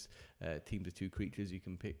creatures, teams of 2 creatures you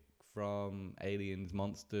can pick from, aliens,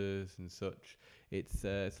 monsters and such. It's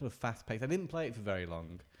sort of fast-paced. I didn't play it for very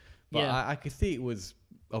long, But Yeah. I could see it was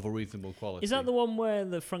of a reasonable quality. Is that the one where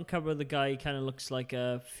the front cover of the guy kind of looks like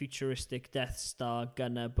a futuristic Death Star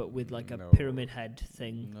gunner, but with like a No. pyramid head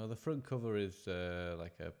thing? No, the front cover is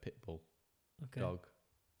like a pit bull Okay. dog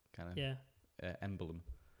kind of Yeah. emblem.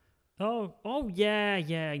 Oh, yeah.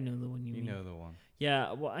 I know the one you You mean. know the one.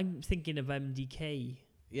 Yeah. Well, I'm thinking of MDK.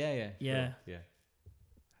 Yeah, yeah. Yeah. Sure, yeah. How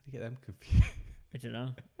do you get them confused? I don't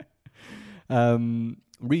know.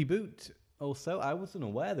 Reboot. Also, I wasn't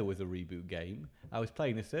aware there was a reboot game. I was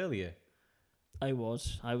playing this earlier. I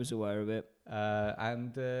was aware of it.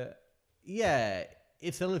 Yeah,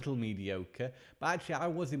 it's a little mediocre. But actually, I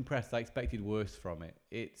was impressed. I expected worse from it.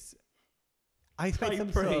 I expect High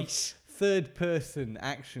some sort of praise. third-person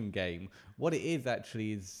action game. What it is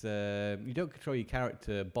actually is you don't control your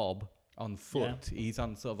character Bob on foot. He's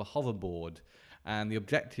on sort of a hoverboard, and the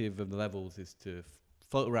objective of the levels is to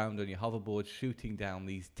float around on your hoverboard, shooting down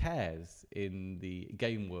these tears in the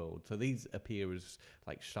game world. So these appear as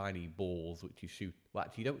like shiny balls, which you shoot. Well,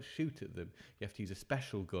 actually, you don't shoot at them. You have to use a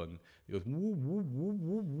special gun. It goes woo woo woo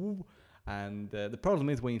woo woo. And the problem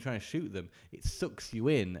is when you're trying to shoot them, it sucks you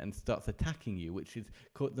in and starts attacking you, which is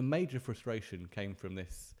the major frustration came from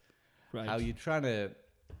this. Right. How you're trying to,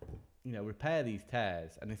 repair these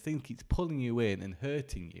tears, and I think it's pulling you in and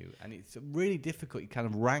hurting you, and it's really difficult. You're kind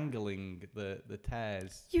of wrangling the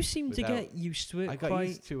tears. You seem to without- get used to it I got quite.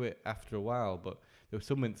 used to it after a while, but there were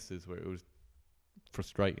some instances where it was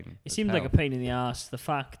frustrating. It as seemed like a hell. pain in the ass. The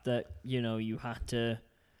fact that you had to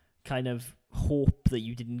kind of hope that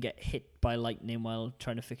you didn't get hit by lightning while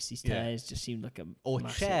trying to fix these Yeah. tears just seemed like a Or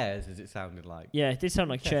massive- chairs, as it sounded like. Yeah, it did sound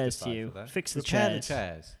like chairs to Testify you. for that. Fix the Repair chairs. the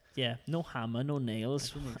chairs. Yeah, no hammer, no nails.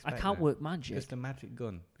 didn't I expect can't that. work magic. Just a magic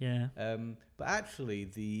gun. Yeah. But actually,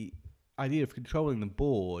 the idea of controlling the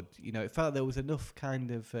board, it felt there was enough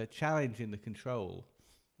kind of challenge in the control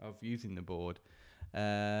of using the board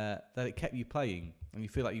that it kept you playing, and you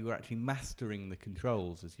feel like you were actually mastering the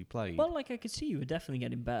controls as you played. Well, like I could see you were definitely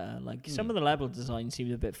getting better. Like some of the level design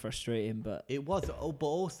seemed a bit frustrating, but It was, but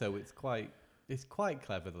also it's quite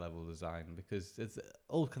clever, the level design, because there's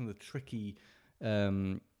all kinds of tricky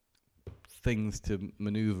things to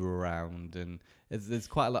maneuver around, and there's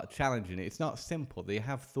quite a lot of challenge in it. It's not simple. They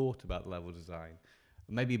have thought about the level design,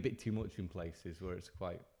 maybe a bit too much in places where it's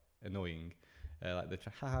quite annoying, like the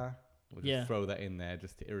haha. We'll just throw that in there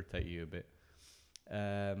just to irritate you a bit.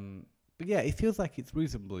 But yeah, it feels like it's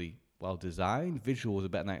reasonably well designed. Visuals are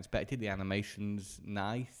better than I expected. The animation's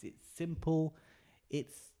nice. It's simple.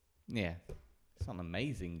 It's not an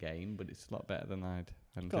amazing game, but it's a lot better than I'd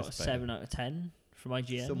got a anticipated. 7 out of 10 from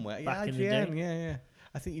IGN. Somewhere, back in the IGN, day. yeah.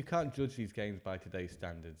 I think you can't judge these games by today's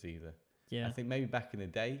standards either. Yeah. I think maybe back in the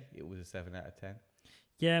day it was a 7 out of 10.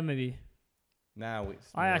 Yeah, maybe. Now it's.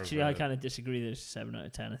 I more of a- kind of disagree that it's a 7 out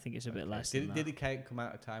of 10. I think it's a bit Okay. less Did than it that. come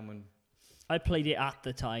out at a time when? I played it at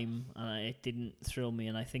the time and it didn't thrill me,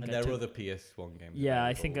 and I think And I there took were other PS1 games. Yeah, I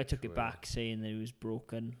available think I which took it were- back saying that it was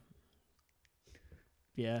broken.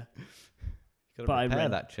 Yeah, You but got I to repair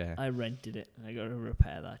rent- that chair. I rented it. I got to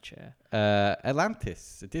repair that chair.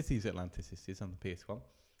 Atlantis. Disney's Atlantis this is on the PS1.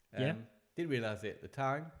 Yeah. Didn't realise it at the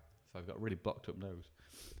time, so I've got a really blocked up nose.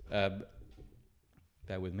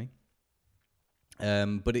 Bear with me.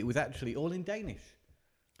 But it was actually all in Danish.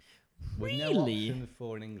 With no Really? option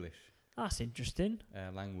for an English That's interesting.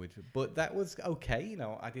 language. But that was okay.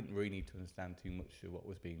 I didn't really need to understand too much of what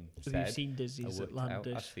was being said. Have you seen I Disney's worked it out. I've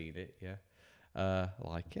Atlantis? seen it, yeah. I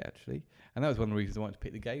like it, actually. And that was one of the reasons I wanted to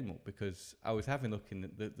pick the game up, because I was having a look in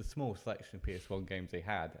the small selection of PS1 games they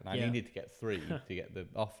had, and I Yeah. needed to get 3 to get the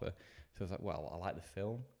offer. So I was like, well, I like the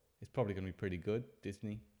film. It's probably going to be pretty good,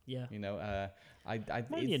 Disney. Yeah. Well,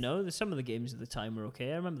 Well, some of the games at the time were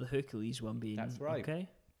okay. I remember the Hercules one being That's right. okay.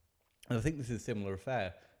 And I think this is a similar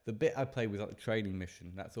affair. The bit I played was like the training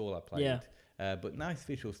mission. That's all I played. Yeah. But nice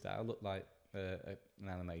visual style, looked like an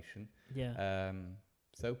animation. Yeah.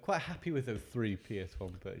 So quite happy with those 3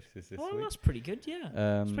 PS1 purchases this Well, week. that's pretty good,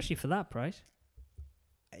 yeah. Especially for that price.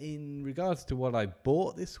 In regards to what I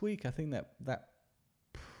bought this week, I think that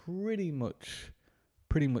pretty much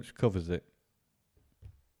covers it.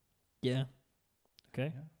 Yeah.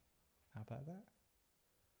 Okay. Yeah. How about that?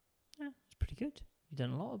 Yeah, it's pretty good. You've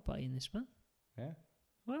done a lot of buying this month. Yeah.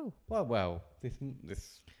 Wow. Well,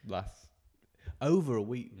 this last over a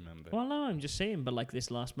week, remember? Well, no, I'm just saying, but like this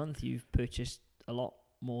last month, you've purchased a lot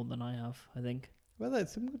more than I have, I think. Well,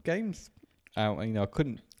 there's some good games out. I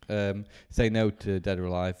couldn't say no to Dead or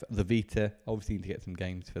Alive. The Vita, obviously need to get some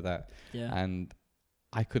games for that. Yeah. And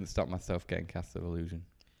I couldn't stop myself getting Cast of Illusion.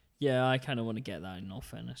 Yeah, I kind of want to get that in all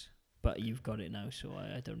fairness. But you've got it now, so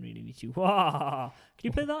I don't really need to. Can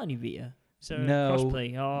you play that on your Vita? Is there No.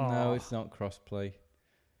 crossplay? Oh. No, it's not crossplay.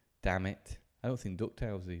 Damn it. I don't think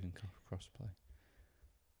DuckTales is even crossplay.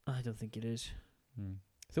 I don't think it is.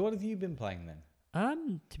 So what have you been playing then?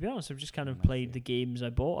 To be honest, I've just kind of played the games I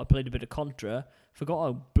bought. I played a bit of Contra. Forgot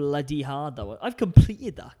how bloody hard that was. I've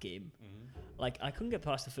completed that game. Like, I couldn't get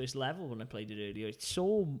past the first level when I played it earlier. It's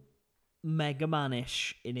so Mega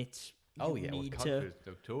Man-ish in its... Contra is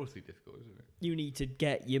notoriously difficult, isn't it? You need to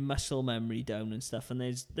get your muscle memory down and stuff. And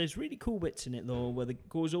there's really cool bits in it, though, where it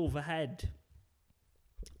goes overhead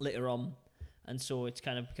later on. And so it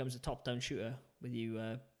kind of becomes a top-down shooter with you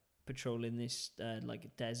patrolling this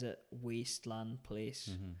like desert wasteland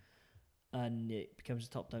place. And it becomes a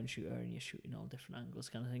top-down shooter and you're shooting all different angles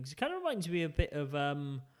kind of things. It kind of reminds me a bit of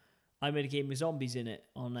I made a game with zombies in it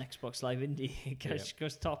on Xbox Live Indie. It just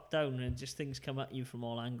goes top-down and just things come at you from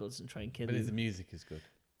all angles and try and kill you. But the music is good.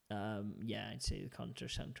 Yeah, I'd say the Contra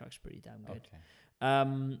soundtrack's pretty damn good.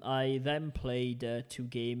 Okay. I then played 2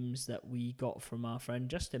 games that we got from our friend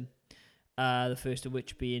Justin. The first of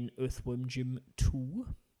which being Earthworm Jim 2,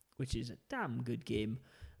 which is a damn good game.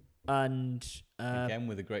 And again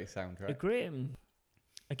with a great soundtrack.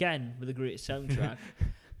 Again with a great soundtrack.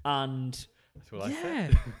 And that's what I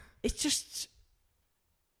said. It's just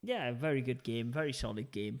a very good game, very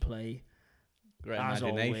solid gameplay. Great as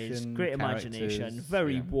imagination. Always. Great imagination.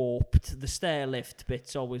 Very warped. The stair lift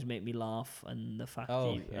bits always make me laugh, and the fact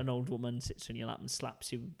that an old woman sits on your lap and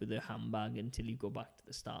slaps you with her handbag until you go back to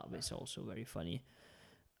the start of it's also very funny.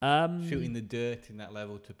 Shooting the dirt in that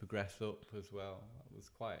level to progress up as well. That was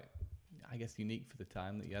quite, I guess, unique for the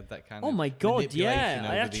time that you had that kind of. Oh my god! Yeah, I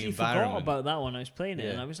over actually forgot about that when I was playing it,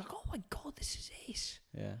 and I was like, "Oh my god, this is ace!"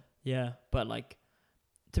 Yeah, but like,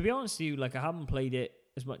 to be honest with you, like I haven't played it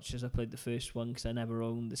as much as I played the first one because I never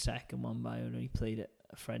owned the second one, but I only played it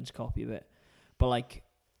a friend's copy of it. But like,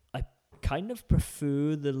 I kind of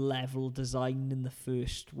prefer the level design in the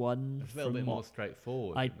first one. It's a little bit more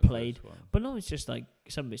straightforward. I played, but no, it's just like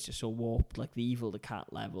some of it's just so warped. Like the Evil the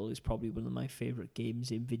Cat level is probably one of my favorite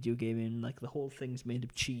games in video gaming. Like the whole thing's made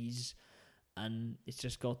of cheese, and it's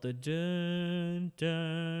just got the dun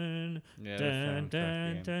dun dun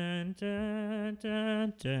dun dun dun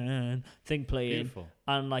dun dun thing playing. Beautiful.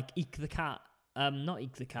 And like Eek the Cat, not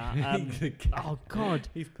Eek the Cat. Eek the Cat. Oh god,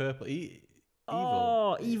 he's purple. Evil.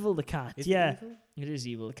 Oh, Evil the Cat. Is yeah, it Evil? It is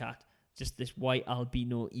Evil the Cat. Just this white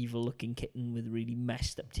albino evil-looking kitten with really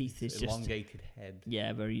messed up teeth. It's elongated head.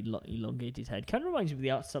 Yeah, very elongated head. Kind of reminds me of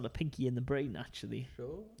the art style of Pinky and the Brain, actually.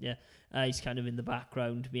 Sure. Yeah, he's kind of in the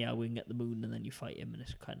background meowing at the moon, and then you fight him, and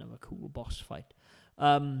it's kind of a cool boss fight.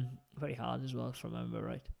 Very hard as well, if I remember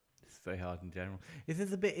right. It's very hard in general. Is there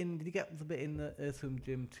the bit in? Did you get the bit in the Earthworm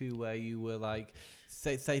Jim 2 where you were like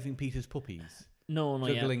saving Peter's puppies? No, not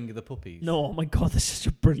juggling the puppies. No, oh my god, there's such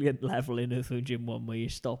a brilliant level in Earthworm Jim 1 where you're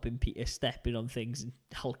stopping Peter stepping on things and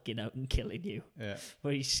hulking out and killing you. Yeah.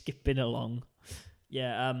 Where he's skipping along.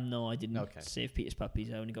 Yeah, no, I didn't save Peter's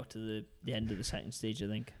puppies. I only got to the end of the second stage, I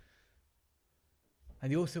think.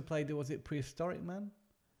 And you also played, was it Prehistoric Man?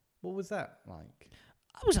 What was that like?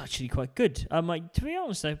 That was actually quite good. Like, to be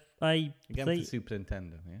honest, I again played... for Super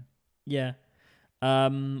Nintendo, yeah? Yeah.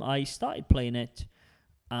 I started playing it,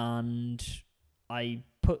 and I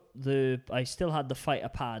still had the fighter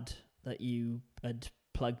pad that you had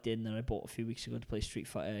plugged in that I bought a few weeks ago to play Street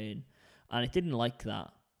Fighter in, and it didn't like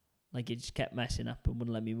that. Like, it just kept messing up and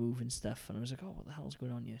wouldn't let me move and stuff, and I was like, oh, what the hell's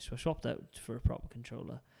going on here? So I swapped out for a proper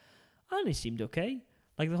controller, and it seemed okay.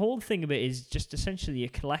 Like, the whole thing of it is just essentially you're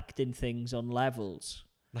collecting things on levels.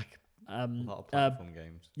 Like a lot of platform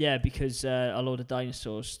games. Yeah, because a load of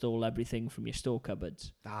dinosaurs stole everything from your store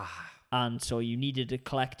cupboards. And so you needed to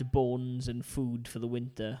collect bones and food for the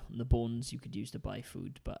winter. And the bones you could use to buy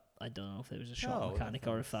food. But I don't know if there was a shop mechanic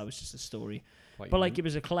or if that was just a story. But like it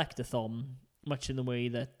was a collectathon, much in the way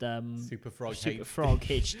that Super Frog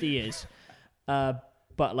HD is.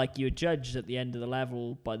 But like you were judged at the end of the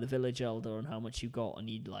level by the village elder on how much you got, and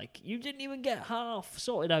you didn't even get half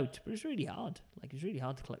sorted out. But it was really hard. Like, it was really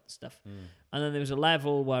hard to collect stuff. And then there was a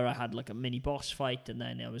level where I had like a mini boss fight, and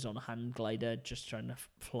then I was on a hand glider just trying to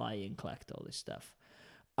fly and collect all this stuff.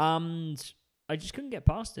 And I just couldn't get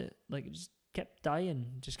past it. Like, it just kept dying.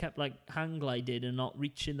 Just kept like hang gliding and not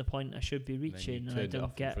reaching the point I should be reaching. And I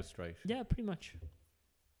don't get frustration. Yeah, pretty much.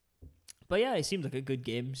 But yeah, it seemed like a good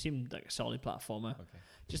game. Seemed like a solid platformer. Okay.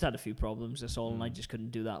 Just had a few problems, that's all, and I just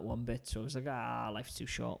couldn't do that one bit. So I was like, life's too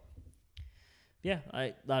short. Yeah,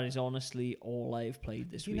 that is honestly all I've played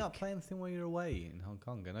this week. Did you not play anything while you were away in Hong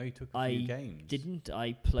Kong? I know you took a few games. I didn't.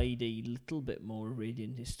 I played a little bit more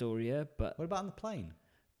Radiant Historia, but... What about on the plane?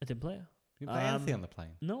 I didn't play it. You didn't play anything on the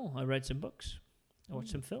plane? No, I read some books. I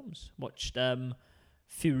watched some films. Watched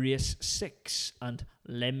Furious 6 and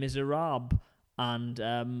Les Miserables and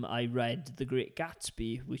I read The Great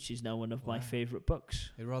Gatsby, which is now one of my Wow. favourite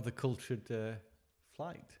books. A rather cultured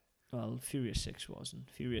flight. Well, Furious 6 wasn't.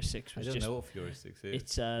 Furious 6 I was don't just... know what Furious 6 is.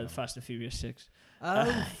 It's Fast and Furious 6.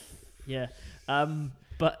 Oh, Yeah.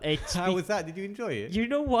 But it's... how was that? Did you enjoy it? You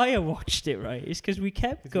know why I watched it, right? It's because we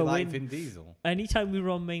kept Did you like going... Vin Diesel? Anytime we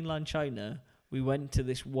were on mainland China, we went to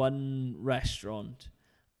this one restaurant,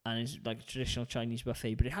 and it's like a traditional Chinese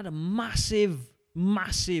buffet, but it had a massive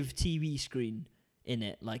TV screen in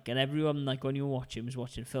it. Like, and everyone, like, when you were watching, was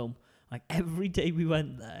watching a film. Like, every day we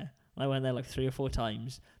went there, and I went there like 3 or 4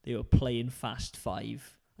 times, they were playing Fast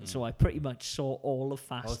 5. And so I pretty much saw all of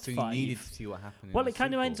Fast 5. So you needed to see what happened. Well, it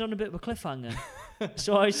kind of ends on a bit of a cliffhanger.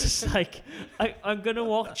 So I was just like, I'm going to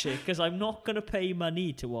watch it because I'm not going to pay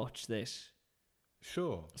money to watch this.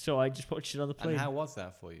 Sure. So I just watched it on the plane. And how was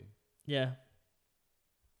that for you? Yeah.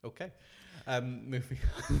 Okay. Moving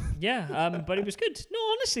Yeah, but it was good. No,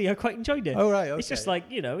 honestly, I quite enjoyed it. Oh, right, okay. It's just like,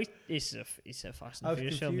 you know, it's a Fast and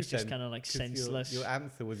Furious film. It's just kind of like 'cause senseless. Your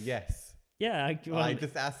answer was yes. Yeah. I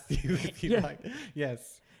just asked you if you Yeah. like.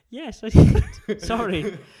 Yes. Yes, I did.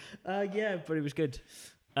 Sorry. Yeah, but it was good.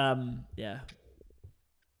 Yeah.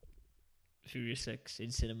 Furious 6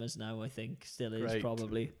 in cinemas now, I think. Still is, Great.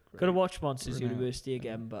 probably. Great. Got to watch Monsters Brilliant. University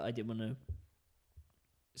again, but I didn't want to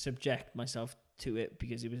subject myself to it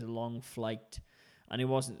because it was a long flight. And it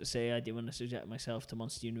wasn't to say I didn't want to subject myself to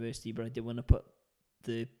Monsters University, but I did want to put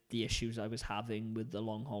the issues I was having with the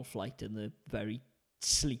long haul flight and the very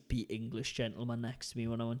sleepy English gentleman next to me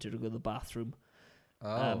when I wanted to go to the bathroom.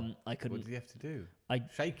 Oh. I couldn't. What did you have to do? I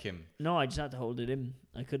shake him. No, I just had to hold it in.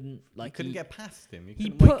 I couldn't You couldn't get past him. You he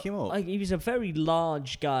couldn't wake put him up. like he was a very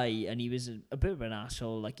large guy and he was a bit of an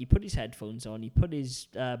asshole. Like he put his headphones on, he put his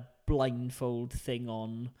blindfold thing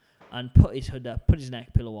on, and put his hood up, put his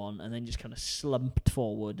neck pillow on, and then just kind of slumped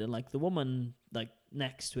forward. And like the woman like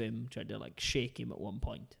next to him tried to like shake him at one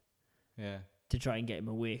point Yeah. to try and get him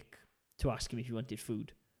awake to ask him if he wanted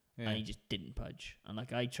food. Yeah. And he just didn't budge. And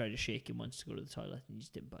like I tried to shake him once to go to the toilet, and he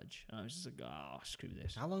just didn't budge. And I was just like, "Oh, screw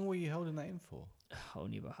this." How long were you holding that in for?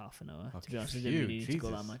 Only about half an hour. To Okay, be honest, I didn't really need to go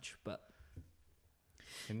that Jesus. much. But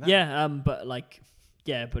In that? yeah, but like,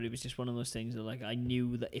 yeah, but it was just one of those things that like I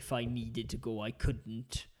knew that if I needed to go, I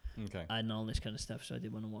couldn't, Okay. and all this kind of stuff. So I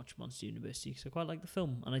did want to watch Monster University because I quite like the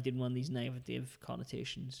film, and I didn't want these negative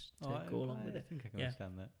connotations to go along with I it. think I can Yeah.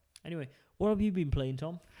 understand that. Anyway, what have you been playing,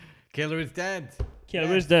 Tom? Killer is dead. Killer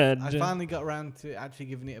Yes. is dead. I finally got around to actually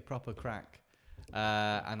giving it a proper crack,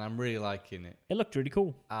 and I'm really liking it. It looked really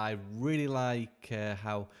cool. I really like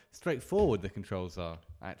how straightforward the controls are.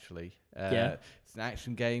 Actually, Yeah. It's an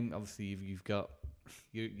action game. Obviously, you've got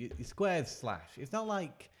your squares slash. It's not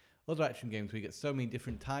like other action games where you get so many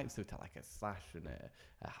different types of like a slash and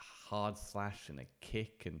a hard slash and a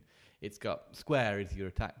kick, and it's got square is your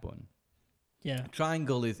attack button. Yeah.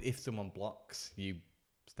 Triangle is if someone blocks, you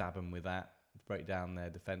stab them with that, break down their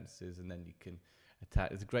defenses, and then you can attack.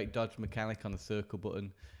 There's a great dodge mechanic on the circle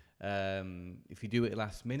button. If you do it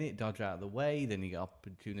last minute, dodge out of the way, then you get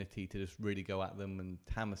opportunity to just really go at them and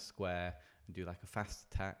hammer square and do like a fast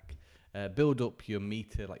attack. Build up your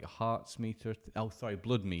meter, like your hearts meter.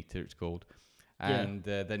 Blood meter it's called. And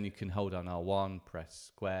then you can hold on R1,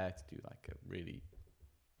 press square to do like a really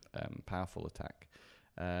powerful attack.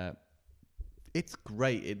 It's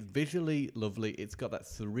great. It's visually lovely. It's got that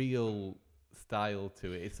surreal style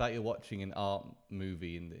to it. It's like you're watching an art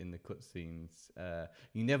movie in the cutscenes.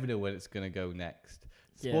 You never know where it's going to go next.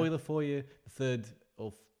 Spoiler for you: I think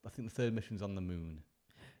the third mission's on the moon.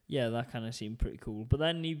 Yeah, that kind of seemed pretty cool. But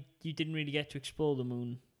then you didn't really get to explore the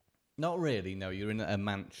moon. Not really. No, you're in a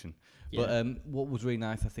mansion. Yeah. But what was really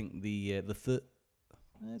nice, I think the third.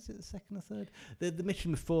 Is it the second or third? The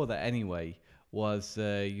mission before that, anyway, was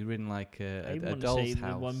you're in like I a want to doll's say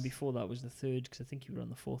house. the one before that was the third because I think you were on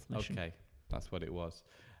the fourth mission. Okay, that's what it was.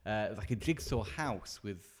 Like a jigsaw house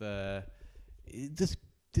with just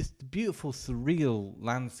beautiful, surreal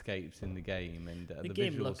landscapes in the game and The the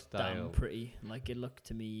game visual looked style. damn pretty. Like it looked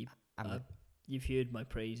to me. And You've heard my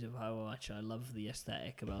praise of how much I love the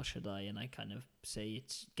aesthetic of El Shaddai, and I kind of say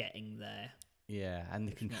it's getting there. yeah, and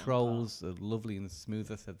the If not controls are lovely and smooth.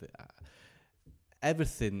 I said that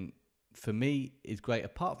everything for me is great,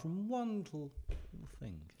 apart from one little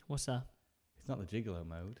thing. What's that? It's not the gigolo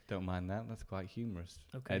mode. Don't mind that. That's quite humorous.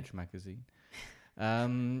 Okay. Edge magazine.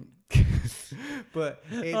 But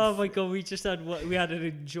it's, Oh my god, we had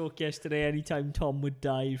a joke yesterday. Anytime Tom would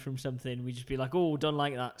die from something, we'd just be like, "Oh, don't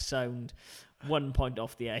like that sound." 1 point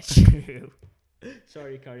off the edge.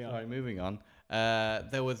 Sorry, carry on. Sorry, moving on.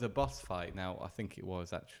 There was a boss fight. Now, I think it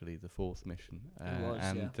was actually the fourth mission. It was,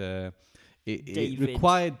 and it David.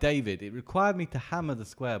 required David. It required me to hammer the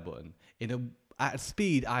square button in at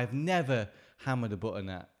speed I've never hammered a button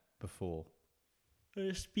at before. At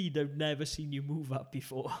a speed I've never seen you move at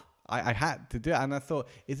before. I had to do it, and I thought,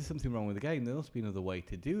 is there something wrong with the game? There must be another way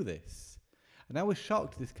to do this. And I was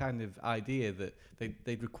shocked at this kind of idea that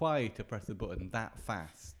they'd require you to press the button that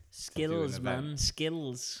fast. Skills, man,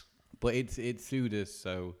 skills. But it's Sudas,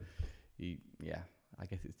 so I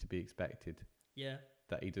guess it's to be expected. Yeah.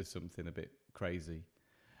 That he does something a bit crazy.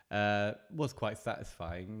 Was quite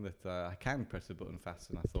satisfying that I can press the button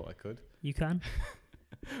faster than I thought I could. You can?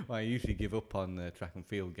 Well, I usually give up on track and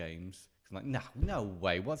field games. I'm like, no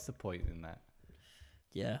way. What's the point in that?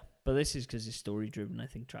 Yeah, but this is because it's story driven. I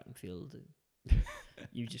think track and field.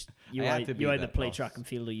 You either play track and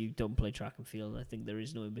field or you don't play track and field. I think there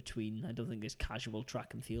is no in between. I don't think there's casual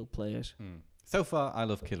track and field players. So far, I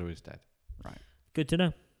love Killer Is Dead. Right. Good to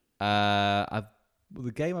know.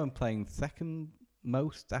 The game I'm playing second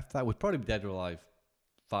most after that would probably be Dead or Alive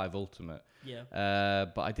 5 Ultimate. Yeah.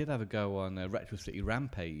 But I did have a go on Retro City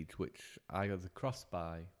Rampage, which I got the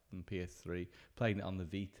cross-buy from PS3, playing it on the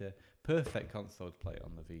Vita. Perfect console to play it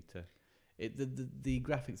on the Vita. The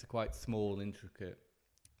graphics are quite small, intricate,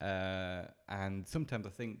 and sometimes I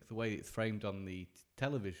think the way it's framed on the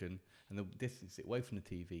television and the distance it away from the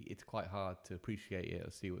TV, it's quite hard to appreciate it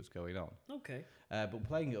or see what's going on. Okay. But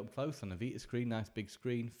playing it up close on a Vita screen, nice big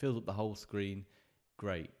screen, fills up the whole screen,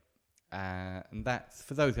 great. And that's,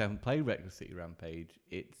 for those who haven't played Retro City Rampage,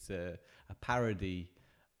 it's a parody.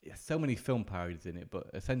 There's so many film parodies in it, but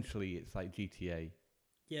essentially it's like GTA.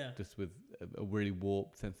 Yeah. Just with a really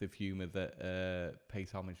warped sense of humour that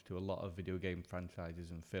pays homage to a lot of video game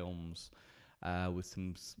franchises and films, with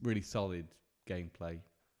some really solid gameplay.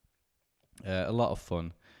 A lot of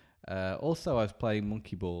fun. Also, I was playing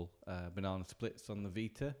Monkey Ball Banana Splits on the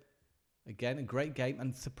Vita. Again, a great game,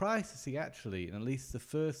 and surprised to see actually, in at least the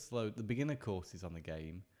first load, the beginner courses on the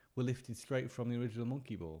game were lifted straight from the original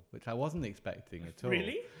Monkey Ball, which I wasn't expecting at all.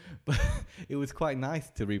 Really? But it was quite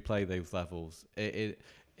nice to replay those levels in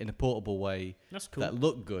a portable way. That's cool. That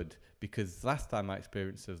looked good, because last time I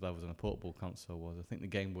experienced those levels on a portable console was, I think, the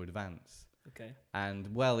Game Boy Advance. Okay.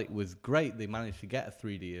 And, well, it was great. They managed to get a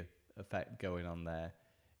 3D effect going on there.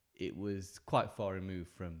 It was quite far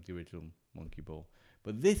removed from the original Monkey Ball.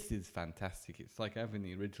 But this is fantastic. It's like having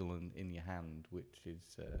the original in your hand, which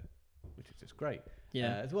is just great.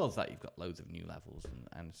 Yeah. As well as that, you've got loads of new levels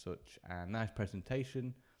and such. And nice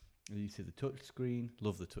presentation. You see the touch screen.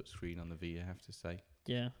 Love the touch screen on the Vita, I have to say.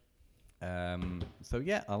 Yeah. So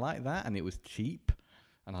yeah, I like that, and it was cheap,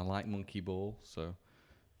 and I like Monkey Ball, so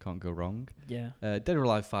can't go wrong. Yeah. Dead or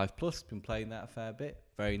Alive 5 Plus, been playing that a fair bit.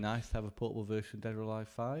 Very nice to have a portable version of Dead or Alive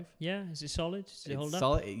 5. Yeah. Is it solid? Does it hold It's up?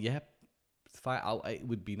 solid. Yeah. It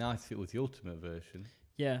would be nice if it was the ultimate version.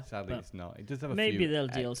 Yeah. Sadly, it's not. It does have a maybe few they'll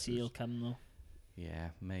extras. DLC will come though. Yeah,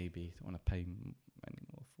 maybe. Don't want to pay any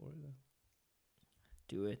more for it though.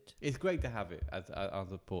 Do it. It's great to have it as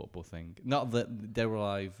a portable thing. Not that Dead or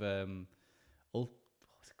Alive, what's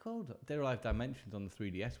it called? Dead or Alive Dimensions on the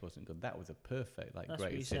 3DS wasn't good. That was a perfect, That's what you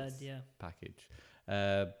greatest said, hits yeah. package.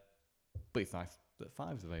 But it's nice that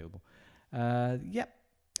 5's available. Yep.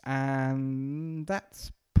 And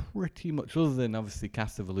that's pretty much, other than obviously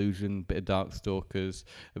Cast of Illusion, bit of Darkstalkers,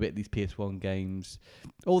 a bit of these PS1 games.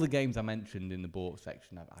 All the games I mentioned in the bought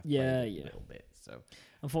section, I've played a little bit. So,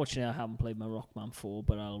 unfortunately, I haven't played my Rockman 4,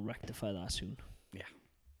 but I'll rectify that soon.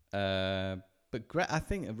 Yeah. But I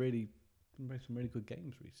think I've really played some really good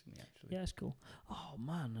games recently, actually. Yeah, it's cool. Oh,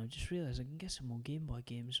 man, I just realised I can get some more Game Boy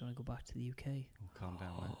games when I go back to the UK. Oh, calm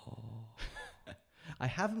down, man. I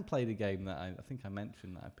haven't played a game that I think I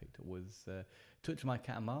mentioned that I picked up was Touch My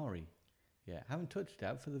Katamari. Yeah, haven't touched it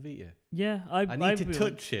out for the Vita. Yeah, I need to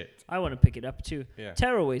touch it. I want to pick it up too. Yeah.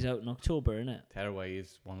 Tearaway's out in October, isn't it? Tearaway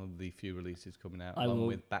is one of the few releases coming out, I along will-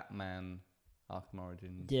 with Batman, Arkham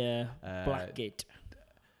Origins, Yeah, Blackgate.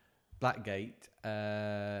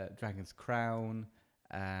 Dragon's Crown,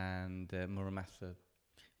 and Muramasa.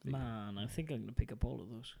 Man, I think I'm going to pick up all of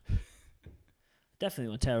those. Definitely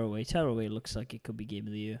want Tearaway. Tearaway looks like it could be Game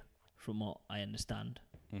of the Year, from what I understand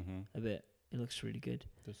a bit. It looks really good.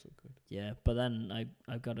 Does look good. Yeah, but then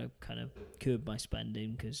I've got to kind of curb my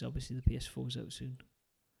spending because obviously the PS4's out soon.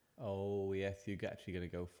 Oh, yes, you're actually going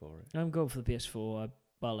to go for it. I'm going for the PS4.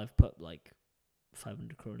 I've put like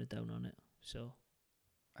 500 krona down on it. So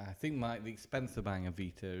I think the expense of buying a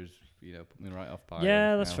Vita is, put me right off by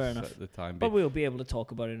yeah, that's everything fair else enough. at the time. But we'll be able to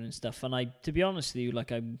talk about it and stuff. And to be honest with you,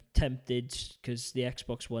 I'm tempted because the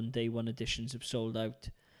Xbox One Day One editions have sold out.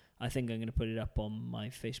 I think I'm going to put it up on my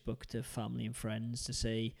Facebook to family and friends to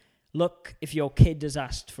say, look, if your kid has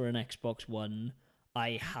asked for an Xbox One,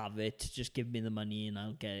 I have it. Just give me the money and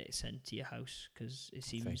I'll get it sent to your house, because it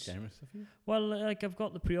Very seems... generous of you. Well, like, I've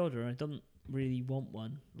got the pre-order and I don't really want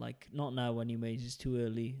one. Like, not now anyways, it's too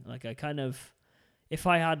early. Like, I kind of... If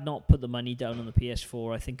I had not put the money down on the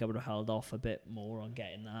PS4, I think I would have held off a bit more on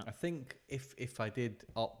getting that. I think if I did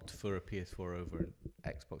opt for a PS4 over an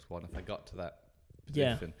Xbox One, if I got to that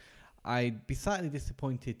position, I'd be slightly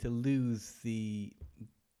disappointed to lose the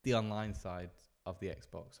online side of the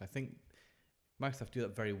Xbox. I think Microsoft do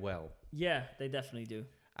that very well. Yeah, they definitely do.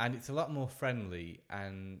 And it's a lot more friendly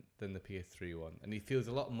than the PS3 one, and it feels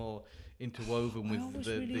a lot more interwoven I with always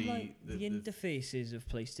the really like the interfaces of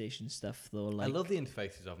PlayStation stuff, though. Like, I love the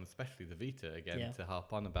interfaces of them, especially the Vita. Again, Yeah. to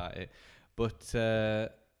harp on about it, but the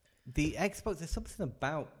Xbox, there's something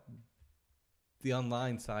about the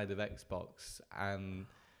online side of Xbox and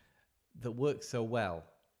that works so well,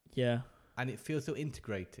 yeah, and it feels so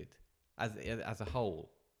integrated as a whole.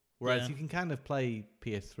 Whereas Yeah. you can kind of play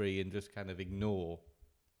PS3 and just kind of ignore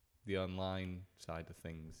the online side of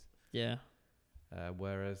things. yeah.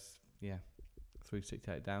 Whereas, 360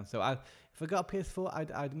 take it down. So if I got a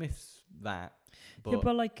PS4, I'd miss that. But, Yeah,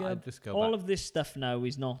 but like, I'd just go all back. of this stuff now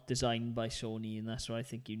is not designed by Sony, and that's what I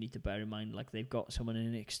think you need to bear in mind. Like, they've got someone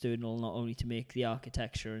in external not only to make the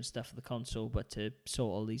architecture and stuff of the console, but to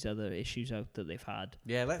sort all these other issues out that they've had.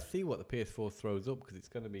 Yeah, let's see what the PS4 throws up, because it's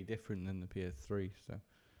going to be different than the PS3. So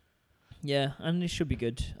Yeah, and it should be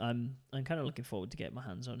good. I'm kind of looking forward to getting my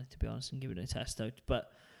hands on it, to be honest, and giving it a test out.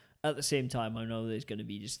 But at the same time, I know there's going to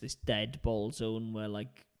be just this dead ball zone where,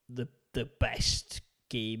 like, the best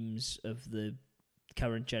games of the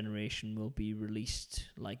current generation will be released,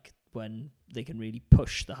 like, when they can really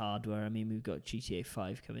push the hardware. I mean, we've got GTA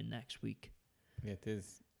 5 coming next week, yeah, it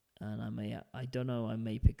is. and I don't know, I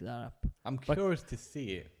may pick that up. I'm But- curious to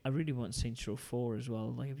see it. I really want Saints Row 4 as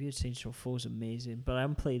well. Like, I've heard Saints Row 4 is amazing, but I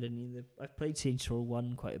haven't played any of the... I've played Saints Row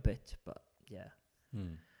 1 quite a bit, but yeah.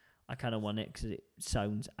 I kind of want it because it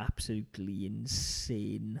sounds absolutely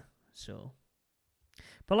insane. So,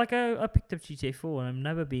 but like, I picked up GTA 4, and I've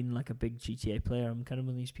never been like a big GTA player. I'm kind of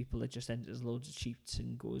one of these people that just enters loads of cheats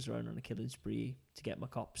and goes around on a killing spree to get my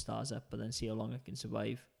cop stars up, but then see how long I can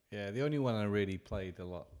survive. Yeah, the only one I really played a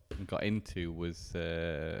lot and got into was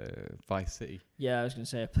Vice City. Yeah, I was going to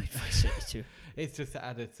say I played Vice City too. It's just to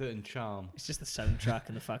add a certain charm. It's just the soundtrack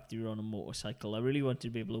and the fact that you're on a motorcycle. I really wanted to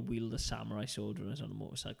be able to wield a samurai sword when I was on a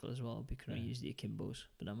motorcycle as well, because I Yeah. use the akimbos,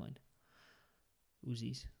 but never mind.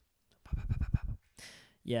 Uzis.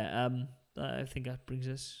 Yeah, I think that brings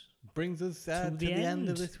us... Brings us To to the the end of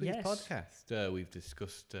end, this week's yes. podcast. We've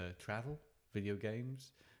discussed travel, video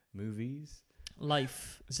games, movies.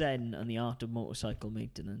 Life, Zen, and the art of motorcycle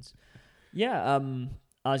maintenance. Yeah,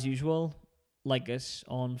 as usual, like us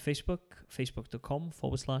on Facebook,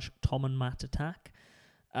 facebook.com/Tom and Matt Attack.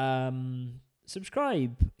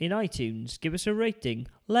 Subscribe in iTunes, give us a rating,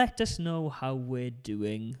 let us know how we're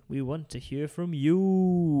doing. We want to hear from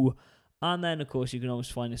you. And then, of course, you can always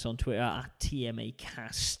find us on Twitter at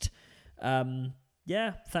TMAcast.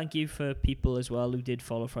 Yeah, thank you for people as well who did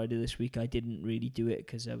follow Friday this week. I didn't really do it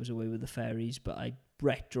because I was away with the fairies, but I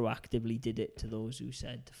retroactively did it to those who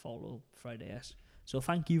said to follow Friday S. So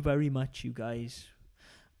thank you very much, you guys.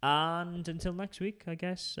 And until next week, I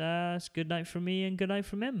guess, it's good night from me and good night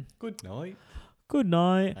from him. Good night. Good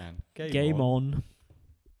night. And Game on.